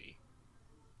movie.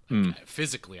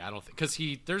 Physically, I don't think, because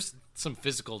there's some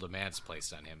physical demands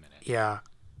placed on him in it. Yeah.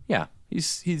 Yeah,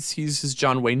 he's his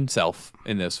John Wayne self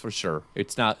in this for sure.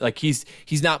 It's not like he's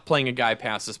not playing a guy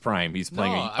past his prime. He's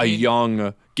playing a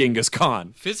young Genghis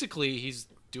Khan. Physically, he's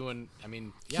doing. I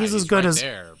mean, yeah, he's as good right as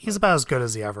there, he's about as good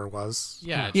as he ever was.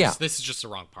 Yeah, this is just the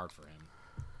wrong part for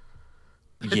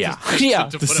him. Yeah,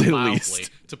 to put it mildly.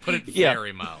 To put it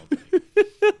very mildly.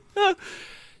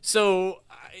 So,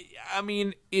 I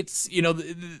mean, it's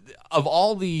of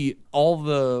all the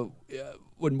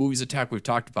when movies attack we've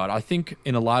talked about, I think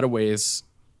in a lot of ways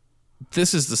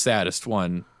this is the saddest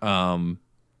one.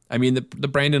 I mean, the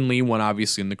Brandon Lee one,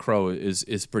 obviously, in The Crow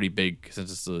is pretty big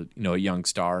since it's a young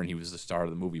star and he was the star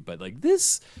of the movie. But like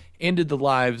this ended the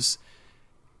lives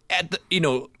at the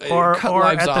or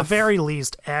lives at off. the very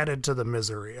least added to the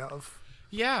misery of.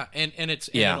 Yeah, and it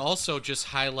also just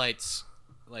highlights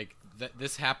like that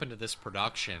this happened to this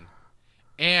production,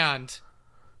 and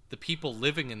the people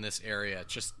living in this area,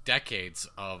 just decades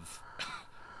of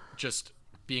just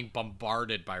being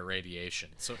bombarded by radiation.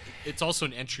 So it's also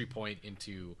an entry point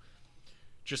into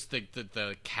just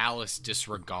the callous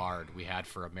disregard we had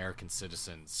for American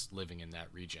citizens living in that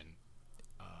region.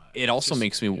 It also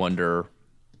makes me wonder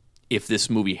if this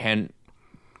movie hadn't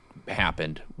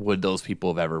happened, would those people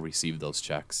have ever received those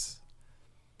checks?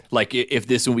 Like if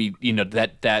this movie,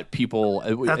 that people,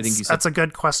 I think you said that's a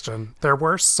good question. There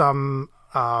were some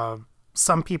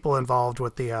people involved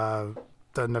with the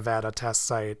Nevada test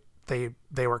site.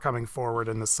 They were coming forward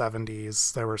in the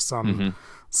 70s. There were some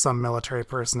military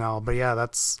personnel, but yeah,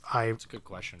 that's a good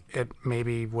question. It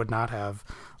maybe would not have.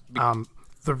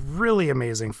 The really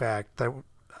amazing fact that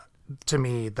to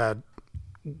me that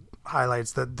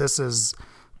highlights that this is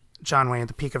John Wayne at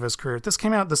the peak of his career. This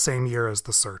came out the same year as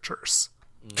The Searchers.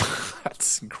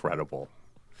 That's incredible.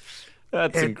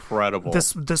 That's incredible.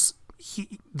 This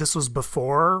was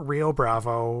before Rio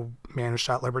Bravo, Man Who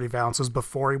Shot Liberty Valance. Was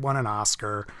before he won an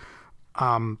Oscar.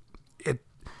 It's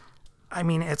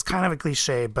kind of a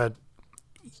cliche, but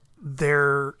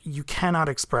you cannot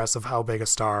express of how big a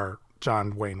star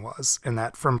John Wayne was in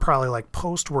that from probably like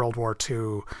post World War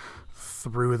II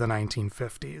through the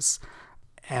 1950s.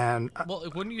 And well,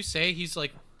 wouldn't you say he's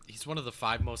one of the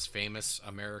 5 most famous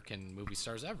American movie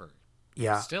stars ever?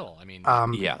 Yeah. Still, I mean,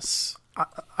 yes.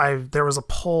 There was a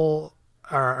poll,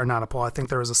 or not a poll. I think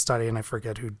there was a study, and I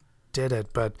forget who did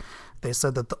it, but they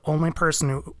said that the only person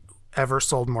who ever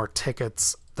sold more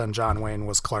tickets than John Wayne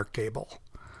was Clark Gable.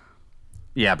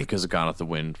 Yeah, because of Gone with the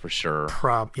Wind, for sure.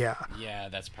 Yeah,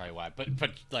 that's probably why. But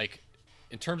like,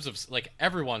 in terms of like,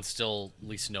 everyone still at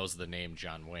least knows the name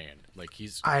John Wayne. Like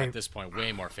he's at this point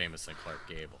way more famous than Clark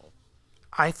Gable.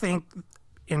 I think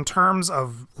in terms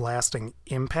of lasting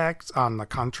impact on the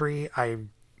country,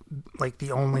 like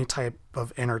the only type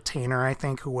of entertainer I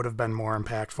think who would have been more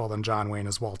impactful than John Wayne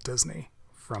is Walt Disney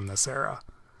from this era.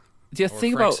 Do you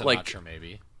think Frank about Sinatra, like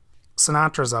maybe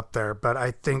Sinatra's up there, but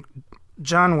I think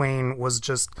John Wayne was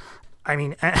just, I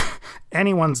mean,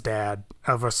 anyone's dad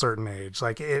of a certain age.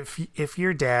 Like if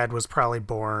your dad was probably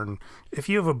born, if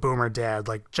you have a boomer dad,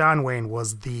 like John Wayne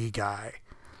was the guy.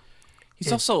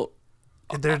 He's also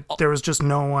there was just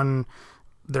no one.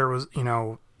 There was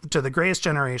to the greatest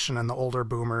generation and the older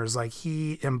boomers, like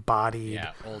he embodied.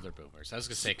 Yeah, older boomers. I was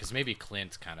gonna say because maybe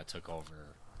Clint kind of took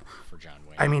over for John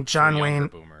Wayne. I mean, John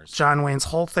Wayne's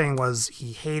whole thing was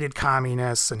he hated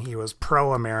communists and he was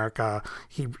pro-America.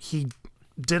 He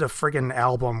did a friggin'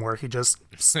 album where he just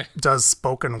does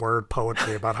spoken word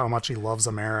poetry about how much he loves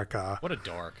America. What a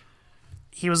dork.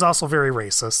 He he was also very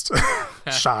racist.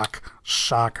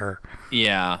 Shocker.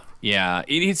 Yeah.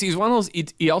 He's one of those.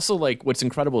 He also, like, what's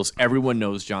incredible is everyone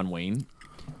knows John Wayne.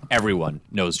 Everyone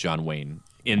knows John Wayne,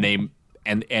 and they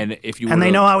if you and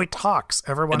they know how he talks.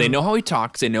 Everyone and they know how he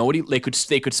talks. They know what they could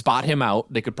spot him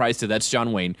out. They could probably say that's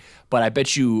John Wayne. But I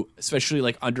bet you, especially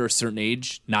like under a certain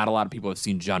age, not a lot of people have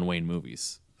seen John Wayne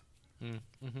movies.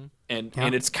 And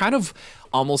it's kind of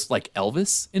almost like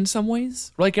Elvis in some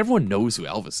ways. Like everyone knows who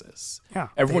Elvis is. Yeah,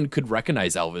 everyone could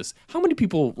recognize Elvis. How many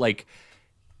people like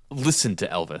listen to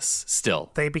Elvis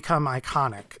still? They become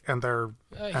iconic, and they're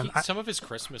some of his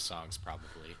Christmas songs probably.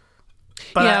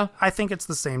 But Yeah. I think it's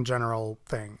the same general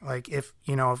thing. Like if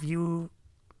we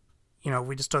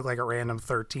just took like a random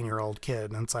 13-year-old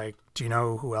kid and it's like, do you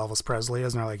know who Elvis Presley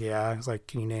is? And they're like, yeah. It's like,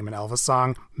 can you name an Elvis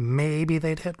song? Maybe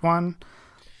they'd hit one,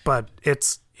 but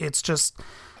it's just,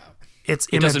 it's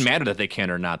It doesn't matter that they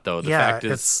can or not, though. The fact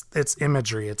is, it's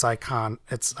imagery. It's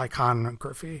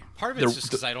iconography. Part of it's just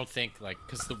because I don't think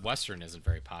because the Western isn't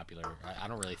very popular. I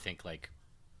don't really think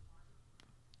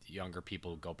younger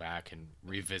people go back and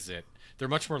revisit. They're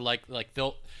much more like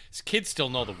kids still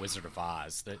know the Wizard of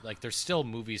Oz. That there's still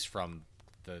movies from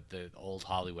the old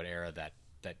Hollywood era that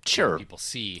Sure. people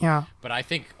see. Yeah. But I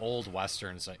think old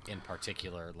Westerns in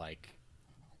particular,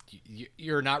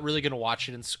 you're not really going to watch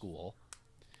it in school,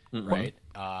 right?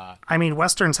 I mean,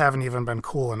 Westerns haven't even been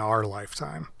cool in our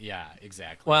lifetime. Yeah,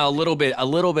 exactly. well, a little bit in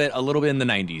the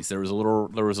 '90s. There was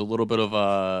a little bit of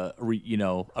a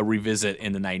revisit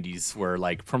in the '90s where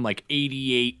from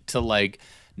 '88 to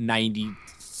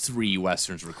 '93,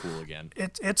 Westerns were cool again.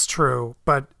 It's true,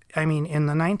 but I mean, in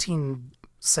the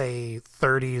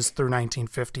 30s through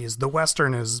 1950s, the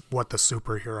Western is what the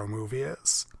superhero movie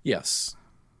is Yes.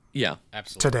 Yeah.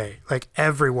 Absolutely. today. Like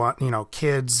everyone,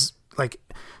 kids,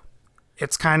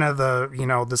 it's kind of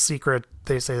the secret.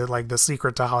 They say that the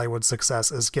secret to Hollywood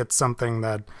success is get something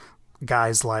that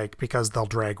guys like because they'll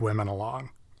drag women along.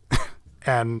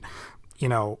 And,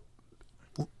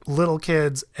 little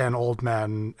kids and old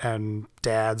men and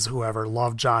dads, whoever,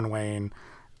 love John Wayne.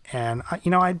 And,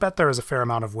 I bet there was a fair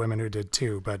amount of women who did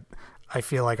too, but I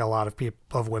feel like a lot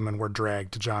of women were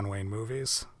dragged to John Wayne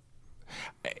movies.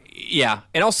 Yeah,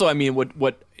 and also, I mean,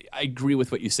 what I agree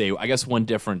with what you say. I guess one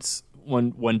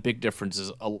big difference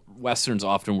is Westerns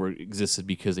often existed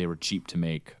because they were cheap to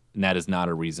make, and that is not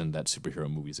a reason that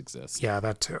superhero movies exist. Yeah,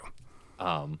 that too.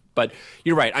 But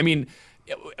you're right. I mean,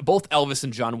 both Elvis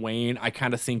and John Wayne, I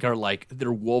kind of think are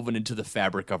they're woven into the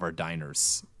fabric of our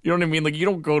diners. You know what I mean? You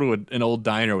don't go to an old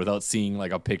diner without seeing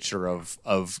a picture of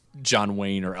John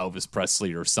Wayne or Elvis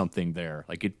Presley or something there.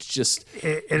 It's just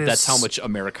that's how much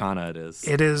Americana it is.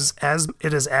 It is as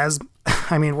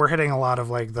I mean, we're hitting a lot of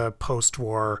the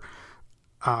post-war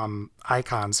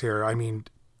icons here. I mean,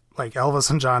 Elvis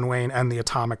and John Wayne and the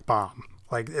atomic bomb.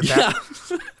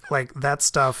 That that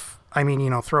stuff. I mean,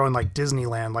 throw in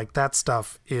Disneyland, that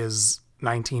stuff is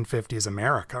 1950s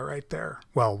America right there.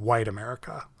 Well, white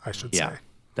America, I should say.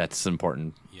 That's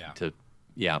important.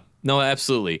 Yeah. No,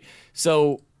 absolutely.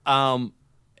 So, John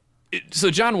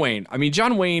Wayne. I mean,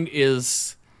 John Wayne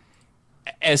is,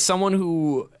 as someone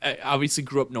who obviously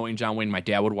grew up knowing John Wayne, my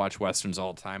dad would watch Westerns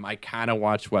all the time. I kind of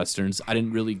watched Westerns. I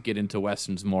didn't really get into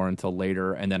Westerns more until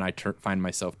later, and then I find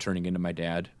myself turning into my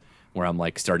dad, where I'm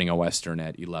starting a Western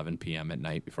at 11 p.m. at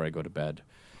night before I go to bed.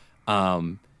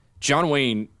 John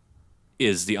Wayne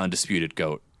is the undisputed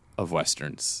GOAT of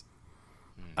Westerns.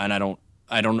 And I don't,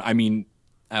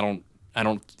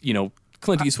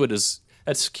 Clint Eastwood that's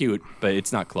cute, but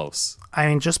it's not close. I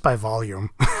mean, just by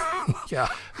volume. Yeah.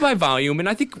 By volume. And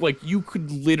I think you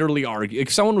could literally argue,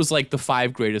 if someone was the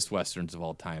 5 greatest Westerns of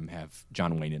all time have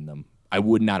John Wayne in them, I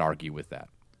would not argue with that.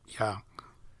 Yeah.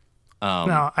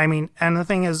 No, I mean, and the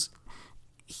thing is,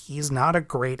 he's not a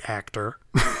great actor.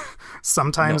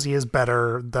 Sometimes he is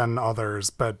better than others,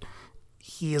 but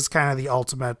he is kind of the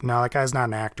ultimate. No, that guy's not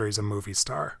an actor. He's a movie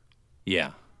star.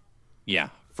 Yeah. Yeah,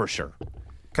 for sure.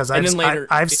 Because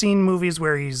I've seen movies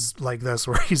where he's like this,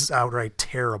 where he's outright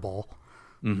terrible.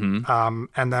 Mm-hmm.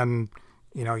 And then,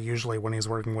 usually when he's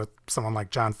working with someone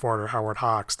like John Ford or Howard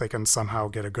Hawks, they can somehow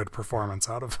get a good performance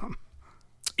out of him.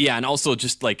 Yeah, and also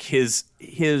just his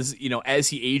as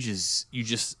he ages, you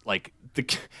just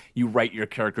you write your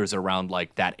characters around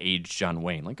that age John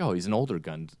Wayne. Oh, he's an older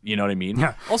gun. You know what I mean?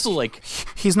 Yeah. Also,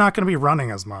 he's not going to be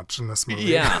running as much in this movie.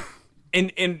 Yeah.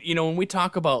 And when we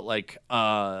talk about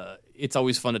it's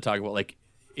always fun to talk about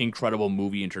incredible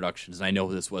movie introductions. And I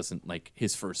know this wasn't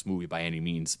his first movie by any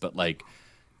means, but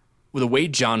the way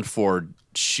John Ford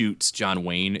shoots John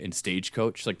Wayne in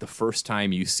Stagecoach, the first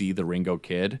time you see the Ringo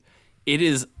Kid, it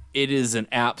is an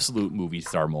absolute movie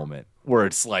star moment where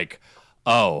it's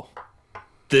oh,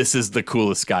 this is the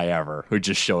coolest guy ever who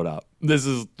just showed up. This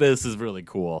is really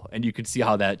cool. And you can see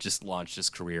how that just launched his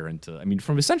career into, I mean,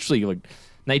 from essentially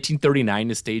 1939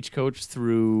 to Stagecoach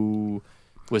through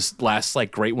was last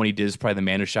great when he did is probably The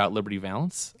Man Who Shot Liberty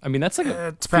Valance. I mean, that's a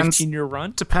 15-year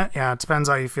run. Yeah, it depends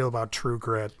how you feel about True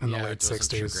Grit in the late 60s.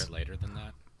 True Grit later than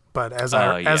that. But as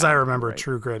I remember, right.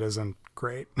 True Grit isn't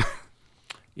great.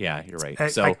 Yeah, you're right.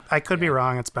 I could be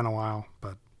wrong. It's been a while,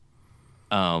 but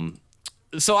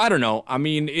so I don't know. I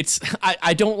mean,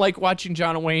 I don't like watching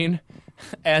John Wayne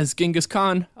as Genghis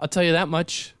Khan. I'll tell you that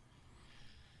much.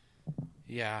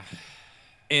 Yeah.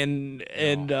 And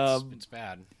it's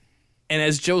bad. And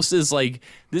as Joe says, like,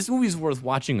 this movie's worth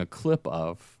watching a clip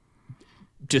of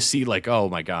to see, like, oh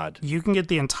my God. You can get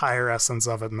the entire essence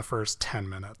of it in the first 10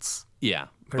 minutes. Yeah,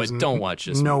 There's but don't watch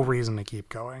this. No reason to keep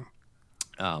going.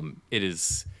 It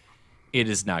is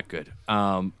not good.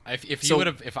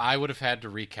 If I would have had to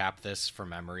recap this from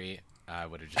memory, I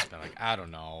would have just been like, I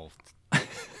don't know.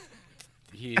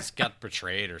 He's got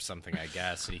betrayed or something, I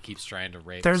guess, and he keeps trying to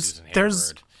rape Susan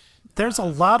Hayward. There's a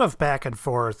lot of back and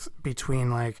forth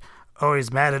between, like, oh,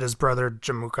 he's mad at his brother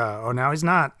Jamuka. Oh, now he's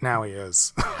not. Now he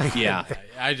is. Yeah.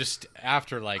 I just,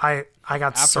 after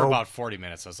about 40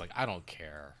 minutes, I was like, I don't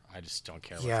care. I just don't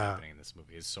care what's happening in this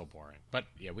movie. It's so boring. But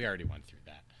yeah, we already went through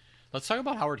that. Let's talk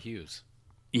about Howard Hughes.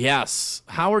 Yes,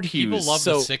 Howard Hughes. People love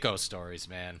the sicko stories,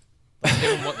 man.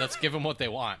 Let's give them what they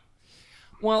want.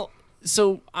 Well,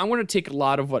 so I'm going to take a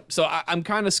lot of what. So I'm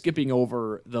kind of skipping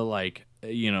over the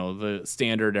the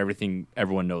standard everything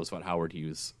everyone knows about Howard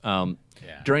Hughes.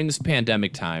 During this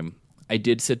pandemic time, I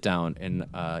did sit down and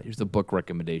here's a book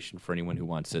recommendation for anyone who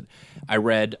wants it. I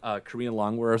read Karina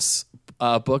Longworth's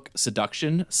book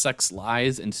Seduction, Sex,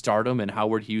 Lies, and Stardom in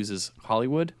Howard Hughes'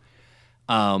 Hollywood.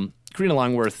 Karina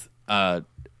Longworth, tip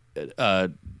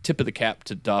of the cap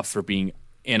to Duff for being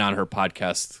in on her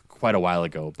podcast quite a while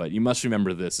ago, but you must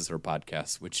remember this as her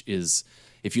podcast, which is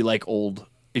if you like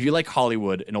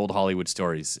Hollywood and old Hollywood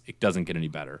stories, it doesn't get any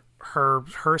better.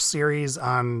 Her series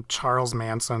on Charles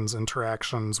Manson's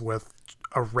interactions with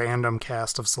a random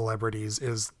cast of celebrities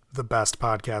is the best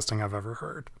podcasting I've ever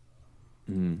heard.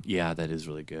 Yeah, that is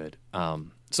really good.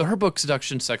 So her book,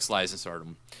 Seduction, Sex, Lies, and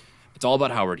Stardom, it's all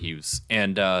about Howard Hughes.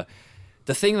 And the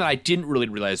thing that I didn't really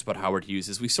realize about Howard Hughes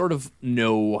is we sort of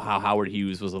know how Howard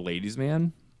Hughes was a ladies'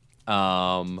 man.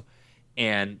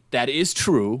 And that is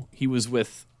true. He was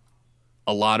with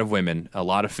a lot of women, a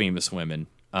lot of famous women.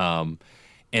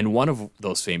 And one of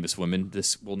those famous women,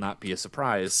 this will not be a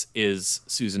surprise, is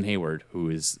Susan Hayward, who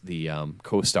is the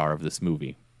co-star of this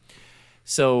movie.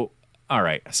 So, all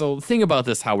right. So the thing about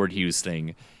this Howard Hughes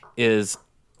thing is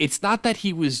it's not that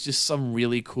he was just some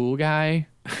really cool guy.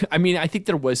 I mean, I think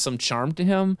there was some charm to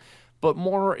him, but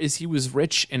more is he was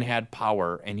rich and had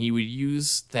power, and he would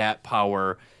use that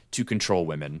power to control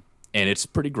women. And it's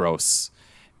pretty gross.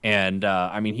 And,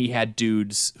 I mean, he had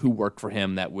dudes who worked for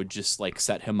him that would just, like,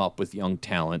 set him up with young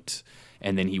talent,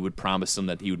 and then he would promise them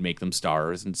that he would make them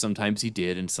stars, and sometimes he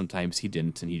did, and sometimes he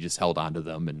didn't, and he just held on to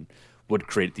them and would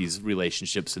create these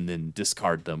relationships and then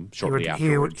discard them shortly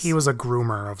afterwards. He was a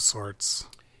groomer of sorts.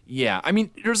 Yeah, I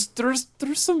mean, there's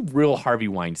some real Harvey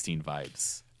Weinstein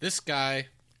vibes. This guy,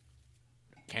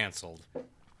 canceled.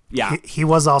 Yeah, he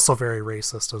was also very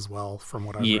racist as well, from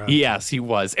what I've read. Yes, he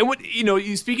was. And what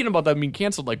you speaking about that being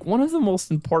canceled, like one of the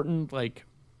most important like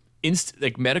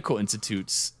medical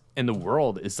institutes in the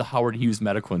world is the Howard Hughes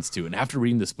Medical Institute. And after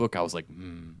reading this book, I was like,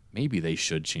 maybe they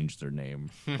should change their name.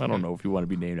 I don't know if you want to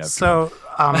be named after. So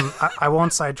I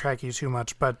won't sidetrack you too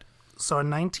much, but so in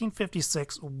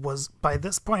 1956 by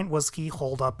this point was he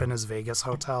holed up in his Vegas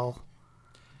hotel?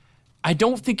 I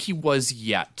don't think he was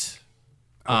yet.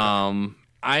 Okay.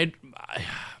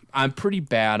 I'm pretty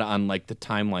bad on like the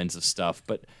timelines of stuff,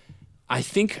 but I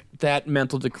think that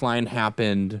mental decline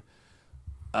happened.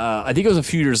 I think it was a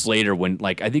few years later when,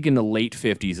 like, I think in the late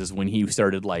 50s is when he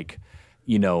started like,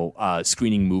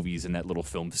 screening movies in that little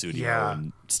film studio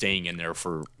and staying in there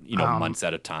for months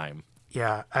at a time.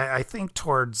 Yeah, I think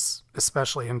towards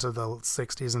especially into the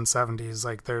 60s and 70s,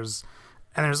 like there's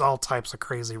all types of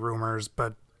crazy rumors,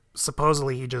 but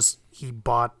supposedly he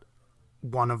bought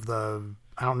one of the,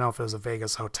 I don't know if it was a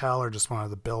Vegas hotel or just one of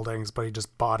the buildings, but he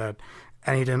just bought it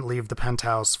and he didn't leave the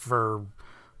penthouse for,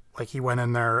 like, he went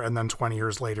in there and then 20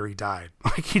 years later he died.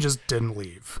 Like, he just didn't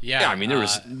leave. Yeah, I mean, there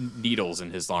was needles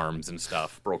in his arms and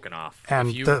stuff broken off. And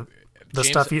the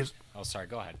stuff he's... Oh, sorry,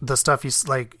 go ahead. The stuff he's,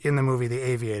 like, in the movie The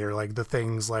Aviator, like, the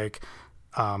things like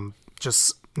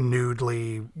just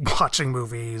nudely watching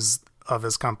movies of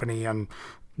his company and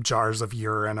jars of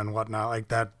urine and whatnot, like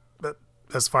that. But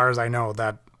as far as I know,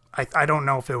 that... I don't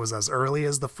know if it was as early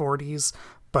as the 40s,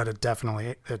 but it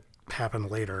happened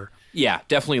later. Yeah,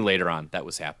 definitely later on that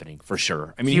was happening for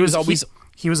sure. I mean, he was always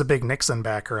he was a big Nixon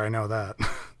backer. I know that.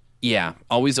 Yeah,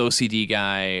 always OCD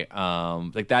guy.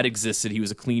 Like that existed. He was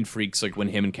a clean freak. So like when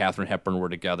him and Katharine Hepburn were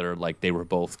together, like they were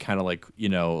both kind of like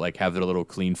like have their little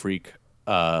clean freak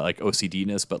like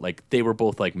OCD-ness, but like they were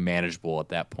both like manageable at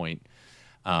that point.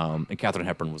 And Katharine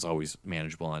Hepburn was always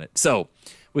manageable on it. So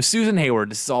with Susan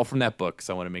Hayward, this is all from that book,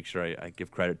 so I want to make sure I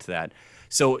give credit to that.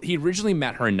 So he originally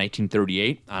met her in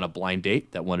 1938 on a blind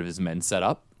date that one of his men set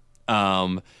up,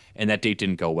 and that date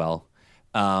didn't go well.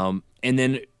 And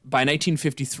then by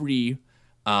 1953,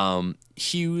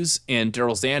 Hughes and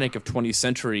Daryl Zanuck of 20th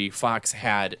Century Fox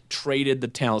had traded the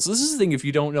talent. So this is the thing, if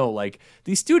you don't know, like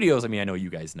these studios, I mean, I know you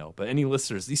guys know, but any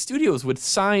listeners, these studios would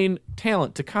sign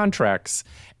talent to contracts,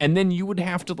 and then you would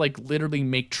have to like literally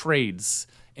make trades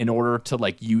in order to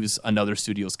like use another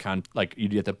studio's like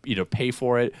you'd have to either pay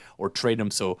for it or trade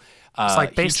them. So it's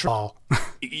like baseball.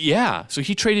 Yeah. So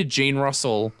he traded Jane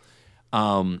Russell,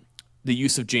 the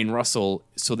use of Jane Russell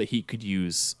so that he could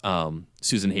use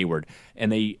Susan Hayward.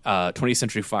 And they 20th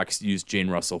Century Fox used Jane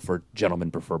Russell for Gentlemen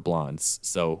Prefer Blondes.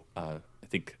 So I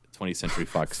think 20th Century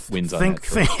Fox wins on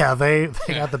that. Yeah, they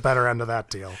got the better end of that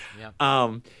deal.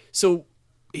 Yeah. So,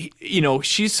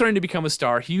 she's starting to become a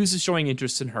star. Hughes is showing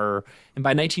interest in her. And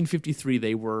by 1953,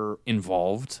 they were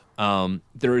involved.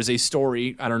 There is a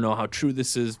story, I don't know how true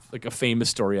this is, like a famous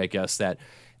story, I guess, that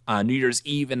New Year's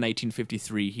Eve in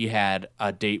 1953, he had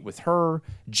a date with her,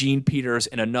 Jean Peters,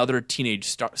 and another teenage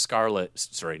starlet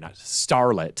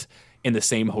in the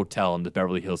same hotel, in the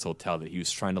Beverly Hills Hotel, that he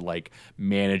was trying to like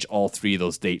manage all three of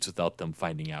those dates without them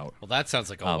finding out. Well, that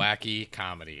sounds like a wacky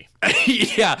comedy.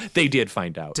 Yeah, they did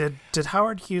find out. Did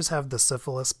Howard Hughes have the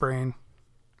syphilis brain?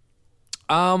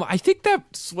 I think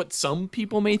that's what some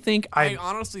people may think. I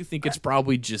honestly think it's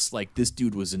probably just like this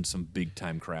dude was in some big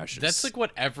time crashes. That's like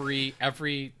what every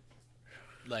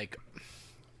like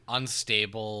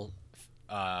unstable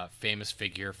famous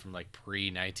figure from like pre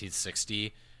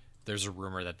 1960. There's a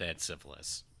rumor that they had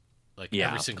syphilis. Like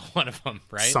every single one of them,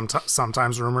 right?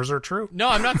 Sometimes rumors are true. No,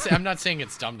 I'm not saying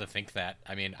it's dumb to think that.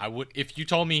 I mean, I would, if you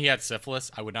told me he had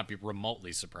syphilis, I would not be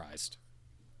remotely surprised.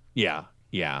 Yeah.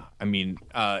 Yeah, I mean,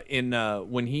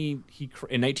 when he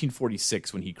in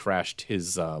 1946 when he crashed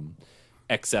his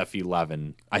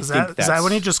XF-11, is that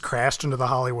when he just crashed into the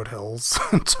Hollywood Hills?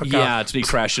 Did he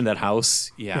crash in that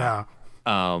house? Yeah.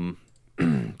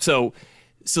 So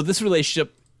this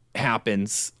relationship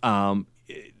happens.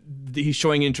 He's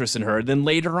showing interest in her. Then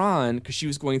later on, because she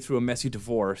was going through a messy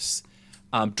divorce,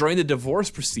 during the divorce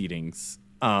proceedings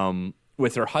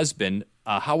with her husband,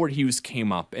 Howard Hughes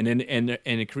came up, and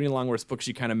in Karina Longworth's book,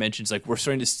 she kind of mentions like we're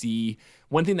starting to see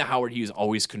one thing that Howard Hughes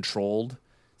always controlled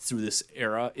through this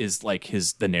era is like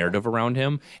the narrative around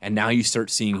him, and now you start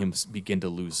seeing him begin to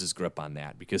lose his grip on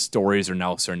that because stories are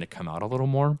now starting to come out a little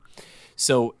more.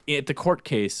 So at the court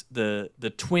case, the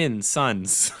twin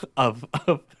sons of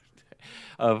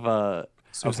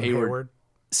Hayward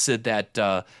said that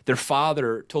their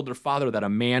father told their father that a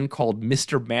man called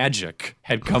Mr. Magic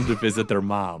had come to visit their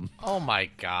mom. Oh my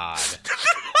God.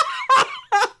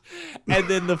 And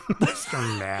then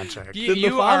Mr. Magic.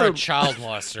 You are a child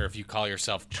molester if you call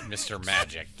yourself Mr.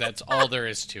 Magic. That's all there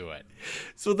is to it.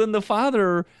 So then the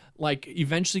father like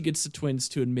eventually gets the twins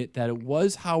to admit that it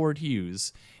was Howard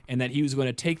Hughes and that he was going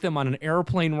to take them on an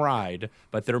airplane ride,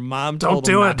 but their mom told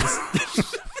them not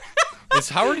to. Is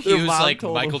Howard Hughes like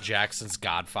Michael Jackson's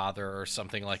godfather or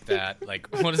something like that? Like,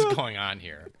 what is going on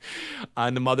here?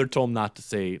 And the mother told him not to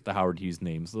say the Howard Hughes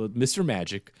names, Mr.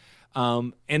 Magic.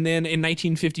 And then in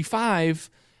 1955,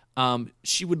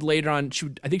 she would later on,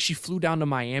 I think she flew down to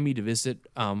Miami to visit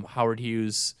Howard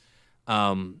Hughes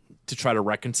to try to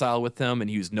reconcile with him, and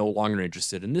he was no longer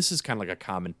interested. And this is kind of like a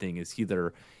common thing, is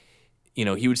either, he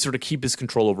would sort of keep his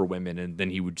control over women, and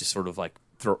then he would just sort of like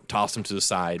toss them to the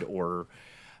side or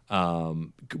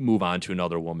move on to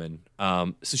another woman.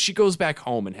 So she goes back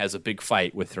home and has a big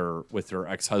fight with her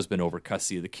ex-husband over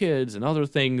custody of the kids and other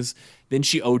things. Then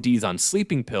she ODs on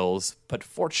sleeping pills, but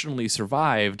fortunately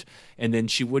survived. And then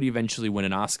she would eventually win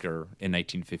an Oscar in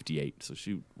 1958. So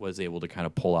she was able to kind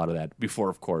of pull out of that before,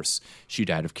 of course, she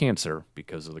died of cancer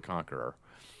because of The Conqueror.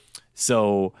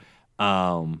 So,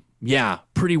 yeah,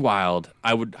 pretty wild.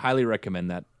 I would highly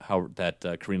recommend that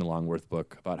Karina Longworth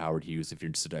book about Howard Hughes if you're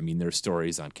interested. I mean, there's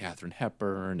stories on Katharine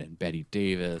Hepburn and Betty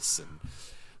Davis and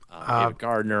David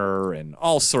Gardner and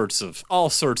all sorts of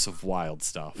wild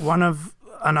stuff.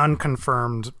 An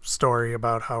unconfirmed story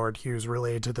about Howard Hughes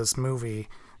related to this movie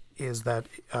is that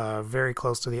very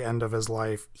close to the end of his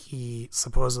life, he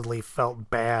supposedly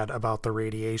felt bad about the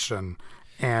radiation.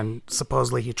 And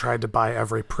supposedly he tried to buy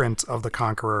every print of The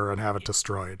Conqueror and have it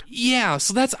destroyed. Yeah,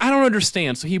 so I don't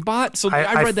understand. So he bought,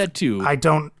 I read that too.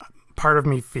 Part of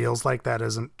me feels like that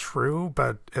isn't true,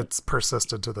 but it's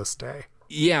persisted to this day.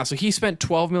 Yeah, so he spent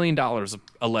 $12 million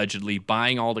allegedly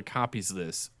buying all the copies of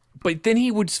this. But then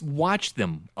he would watch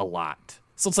them a lot.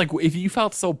 So it's like, if you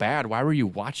felt so bad, why were you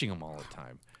watching them all the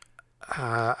time?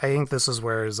 I think this is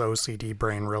where his OCD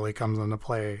brain really comes into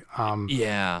play.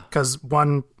 Yeah. Because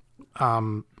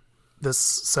this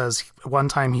says one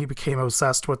time he became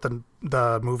obsessed with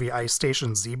the movie Ice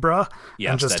Station Zebra,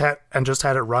 Yes, and just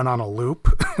had it run on a loop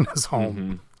in his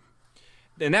home.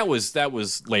 And that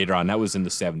was later on. That was in the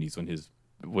 70s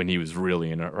when he was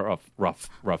really in a rough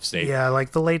state. Yeah,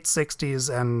 like the late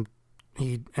 60s, and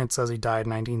it says he died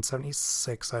in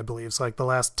 1976, I believe. So like the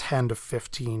last 10 to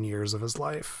 15 years of his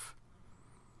life.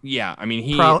 Yeah, I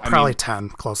mean probably 10,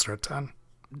 closer to 10.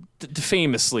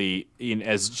 Famously,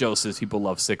 as Joe says, people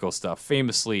love sicko stuff.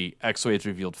 Famously, X-rays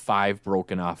revealed 5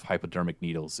 broken off hypodermic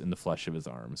needles in the flesh of his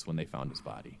arms when they found his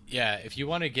body. Yeah, if you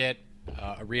want to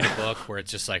read a book where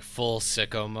it's just like full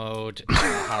sicko mode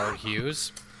Howard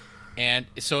Hughes. And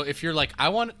so if you're like, I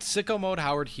want sicko mode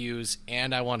Howard Hughes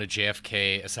and I want a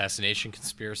JFK assassination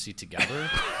conspiracy together.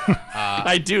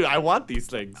 I do. I want these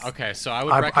things. Okay, so I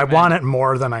would recommend... I want it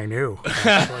more than I knew.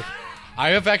 I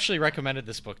have actually recommended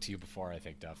this book to you before, I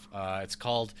think, Duff. It's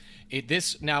called... is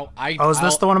this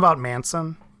the one about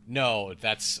Manson? No,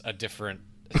 that's a different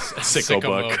sicko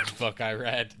mode book I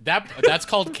read. That's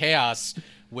called Chaos,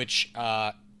 which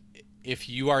if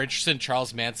you are interested in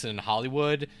Charles Manson in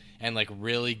Hollywood... and like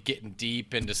really getting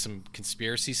deep into some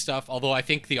conspiracy stuff. Although I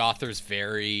think the author's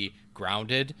very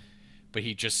grounded, but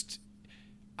he just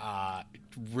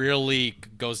really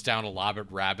goes down a lot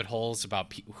of rabbit holes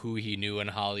about who he knew in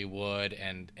Hollywood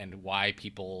and why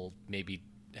people maybe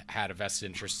had a vested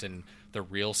interest in the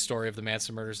real story of the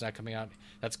Manson murders not coming out.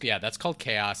 That's called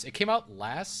Chaos. It came out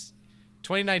last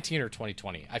 2019 or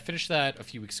 2020. I finished that a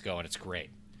few weeks ago and it's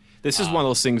great. This is one of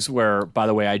those things where, by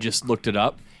the way, I just looked it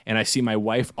up, and I see my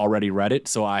wife already read it,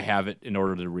 so I have it in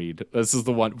order to read. This is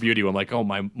the one beauty. I'm like, oh,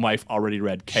 my wife already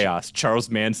read Chaos,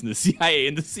 Charles Manson, the CIA,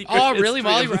 and the secret. Oh, really,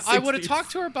 Molly? I would have 60s.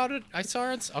 talked to her about it. I saw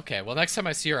her. Okay, well, next time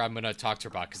I see her, I'm going to talk to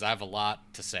her about it because I have a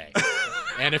lot to say.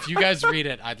 And if you guys read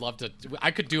it, I'd love to.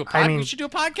 I could do a podcast. We should do a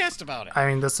podcast about it. I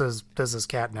mean, this is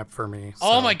catnip for me. So.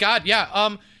 Oh my God,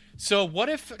 yeah. So what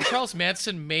if Charles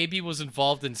Manson maybe was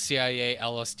involved in CIA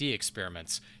LSD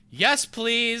experiments? Yes,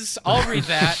 please. I'll read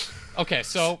that. Okay,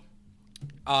 so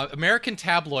American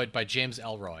Tabloid by James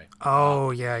Ellroy.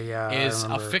 Oh, yeah. Is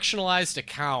a fictionalized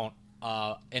account,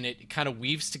 and it kind of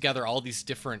weaves together all these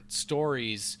different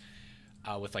stories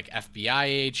with like FBI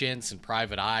agents and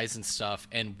private eyes and stuff.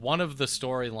 And one of the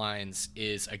storylines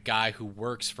is a guy who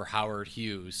works for Howard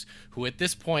Hughes, who at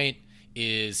this point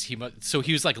he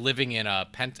was like living in a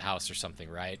penthouse or something,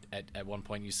 right? At one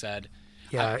point you said.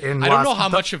 Yeah, I don't know how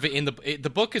much of it in the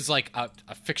book is like a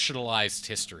fictionalized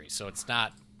history, so it's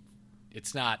not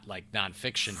like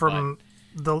nonfiction.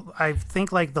 I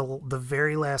think like the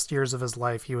very last years of his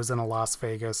life, he was in a Las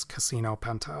Vegas casino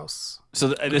penthouse. So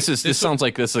this sounds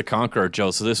like this is a Conqueror,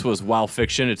 Joe. So this was while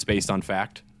fiction, it's based on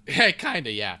fact. Yeah, kind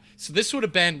of, yeah. So this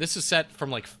is set from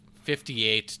like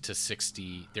 58 to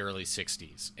 60, the early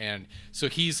 60s, and so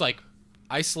he's like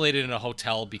isolated in a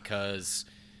hotel because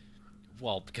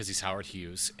he's Howard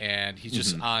Hughes, and he's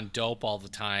just on dope all the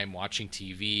time, watching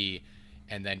TV.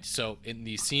 And then, so in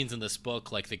these scenes in this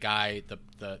book, like the guy,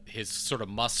 his sort of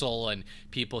muscle and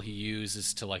people he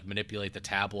uses to like manipulate the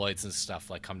tabloids and stuff,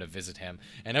 like come to visit him.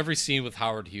 And every scene with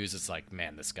Howard Hughes, it's like,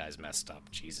 man, this guy's messed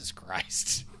up. Jesus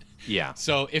Christ. Yeah.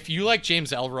 So if you like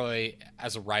James Ellroy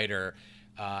as a writer,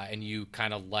 and you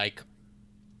kind of like,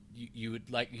 you would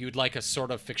like a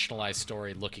sort of fictionalized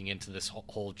story looking into this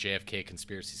whole JFK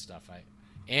conspiracy stuff,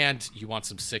 and you want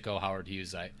some sicko Howard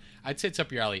Hughes, I'd say it's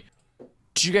up your alley.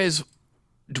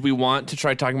 Do we want to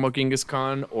try talking about Genghis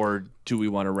Khan, or do we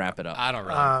want to wrap it up? I don't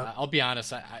really. I'll be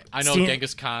honest. I know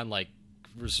Genghis Khan was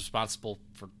responsible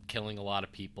for killing a lot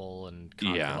of people and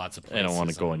conquering lots of places. I don't want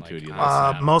to go into it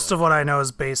either. Most of what I know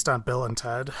is based on Bill and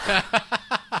Ted.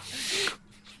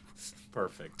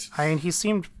 Perfect. I mean, he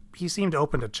seemed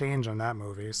open to change in that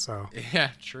movie. So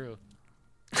yeah, true.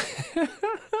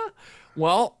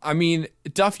 Well, I mean,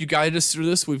 Duff, you guided us through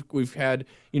this. We've had,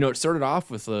 it started off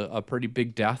with a pretty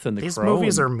big death in the These Crow.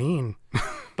 movies are mean.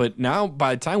 But now,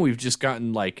 by the time we've just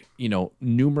gotten like,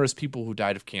 numerous people who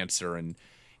died of cancer,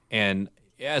 and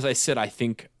as I said, I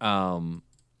think,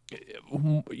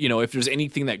 if there's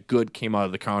anything that good came out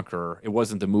of the Conqueror, it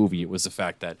wasn't the movie. It was the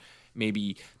fact that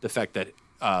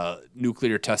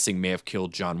nuclear testing may have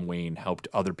killed John Wayne helped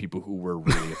other people who were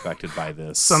really affected by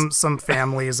this. Some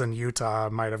families in Utah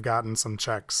might have gotten some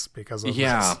checks because of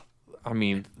this. I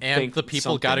mean, and the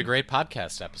people got a great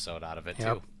podcast episode out of it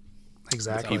too.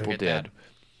 Exactly. People did.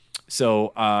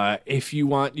 So if you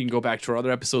want, you can go back to our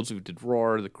other episodes. We did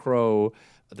Roar, The Crow,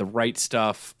 The Right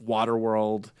Stuff,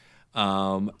 Waterworld.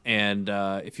 And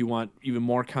if you want even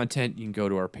more content, you can go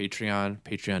to our Patreon,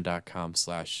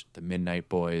 patreon.com/the Midnight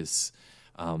Boys.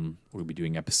 We'll be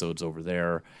doing episodes over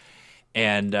there.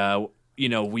 And,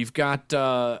 we've got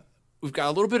a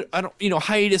little bit,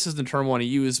 hiatus isn't the term I want to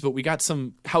use, but we got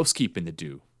some housekeeping to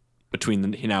do between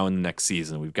now and the next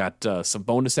season. We've got some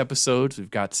bonus episodes. We've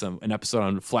got an episode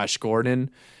on Flash Gordon,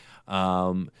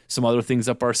 some other things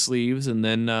up our sleeves, and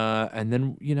then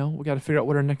we got to figure out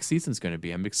what our next season's going to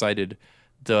be. I'm excited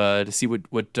to see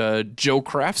what Joe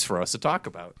crafts for us to talk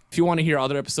about. If you want to hear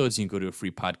other episodes, you can go to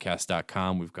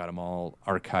freepodcast.com. We've got them all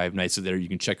archived nicely there. You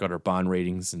can check out our Bond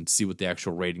ratings and see what the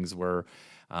actual ratings were.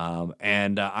 I'm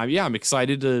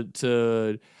excited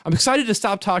I'm excited to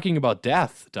stop talking about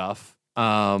death, Duff.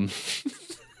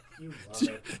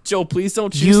 Joe, please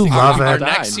don't choose You to love die it. Our in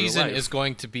next real season life. is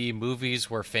going to be movies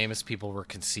where famous people were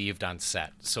conceived on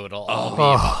set. So it'll all be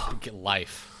about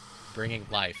life, bringing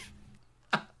life.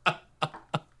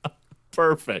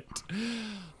 Perfect.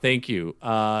 Thank you.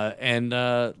 I'm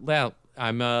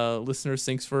listeners.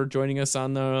 Thanks for joining us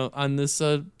on this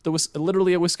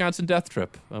literally a Wisconsin death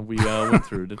trip we went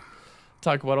through to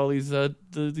talk about all these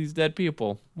dead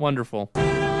people. Wonderful.